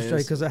wouldn't be yesterday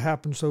because it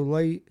happened so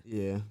late.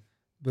 Yeah.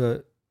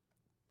 But,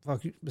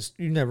 fuck,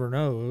 you never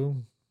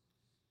know.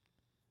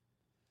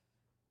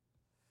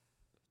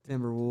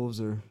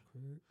 Timberwolves are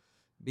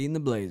beating the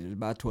Blazers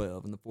by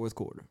 12 in the fourth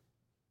quarter.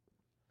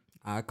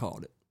 I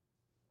called it.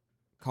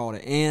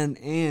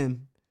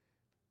 And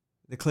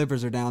the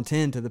Clippers are down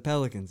 10 to the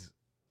Pelicans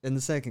in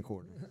the second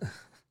quarter.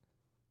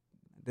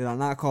 Did I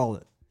not call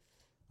it?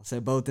 I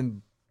said both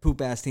them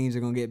poop-ass teams are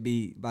going to get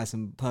beat by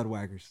some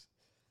pudwhackers.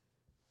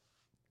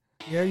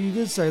 Yeah, you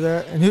did say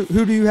that. And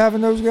who do you have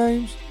in those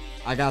games?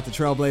 I got the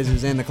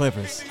Trailblazers and the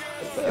Clippers.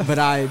 But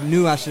I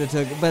knew I should have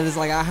took. But it's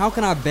like, how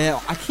can I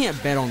bet? I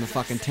can't bet on the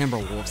fucking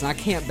Timberwolves, and I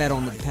can't bet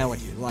on the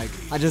Pelicans. Like,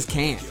 I just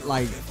can't.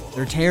 Like,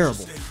 they're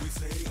terrible.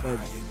 But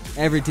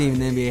every team in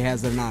the NBA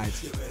has their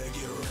nights.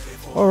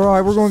 All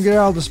right, we're going to get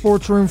out of the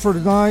sports room for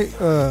tonight.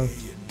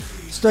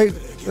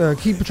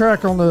 Keep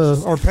track on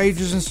our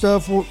pages and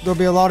stuff. There'll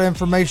be a lot of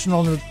information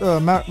on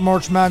the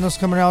March Madness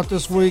coming out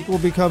this week. We'll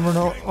be covering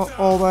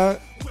all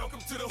that.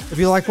 If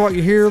you like what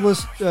you hear,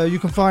 you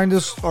can find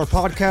us. Our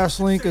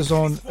podcast link is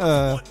on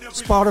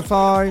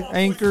Spotify,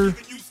 Anchor,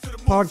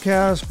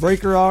 Podcast,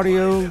 Breaker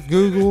Audio,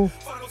 Google,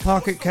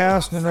 Pocket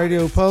Cast, and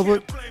Radio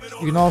Public.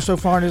 You can also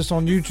find us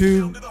on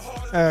YouTube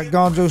at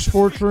Gonzo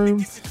Sports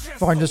Room.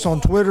 Find us on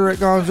Twitter at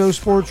Gonzo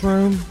Sports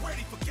Room.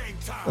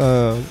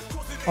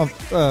 On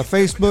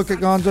Facebook at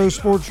Gonzo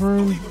Sports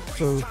Room.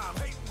 So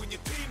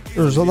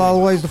there's a lot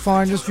of ways to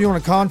find us. If you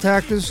want to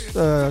contact us,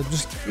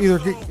 just either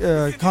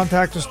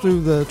contact us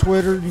through the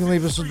Twitter. You can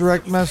leave us a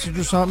direct message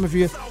or something. If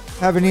you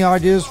have any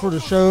ideas for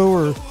the show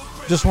or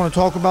just want to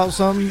talk about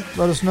something,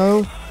 let us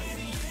know.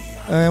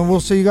 And we'll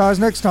see you guys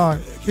next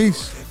time.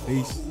 Peace.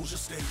 Peace.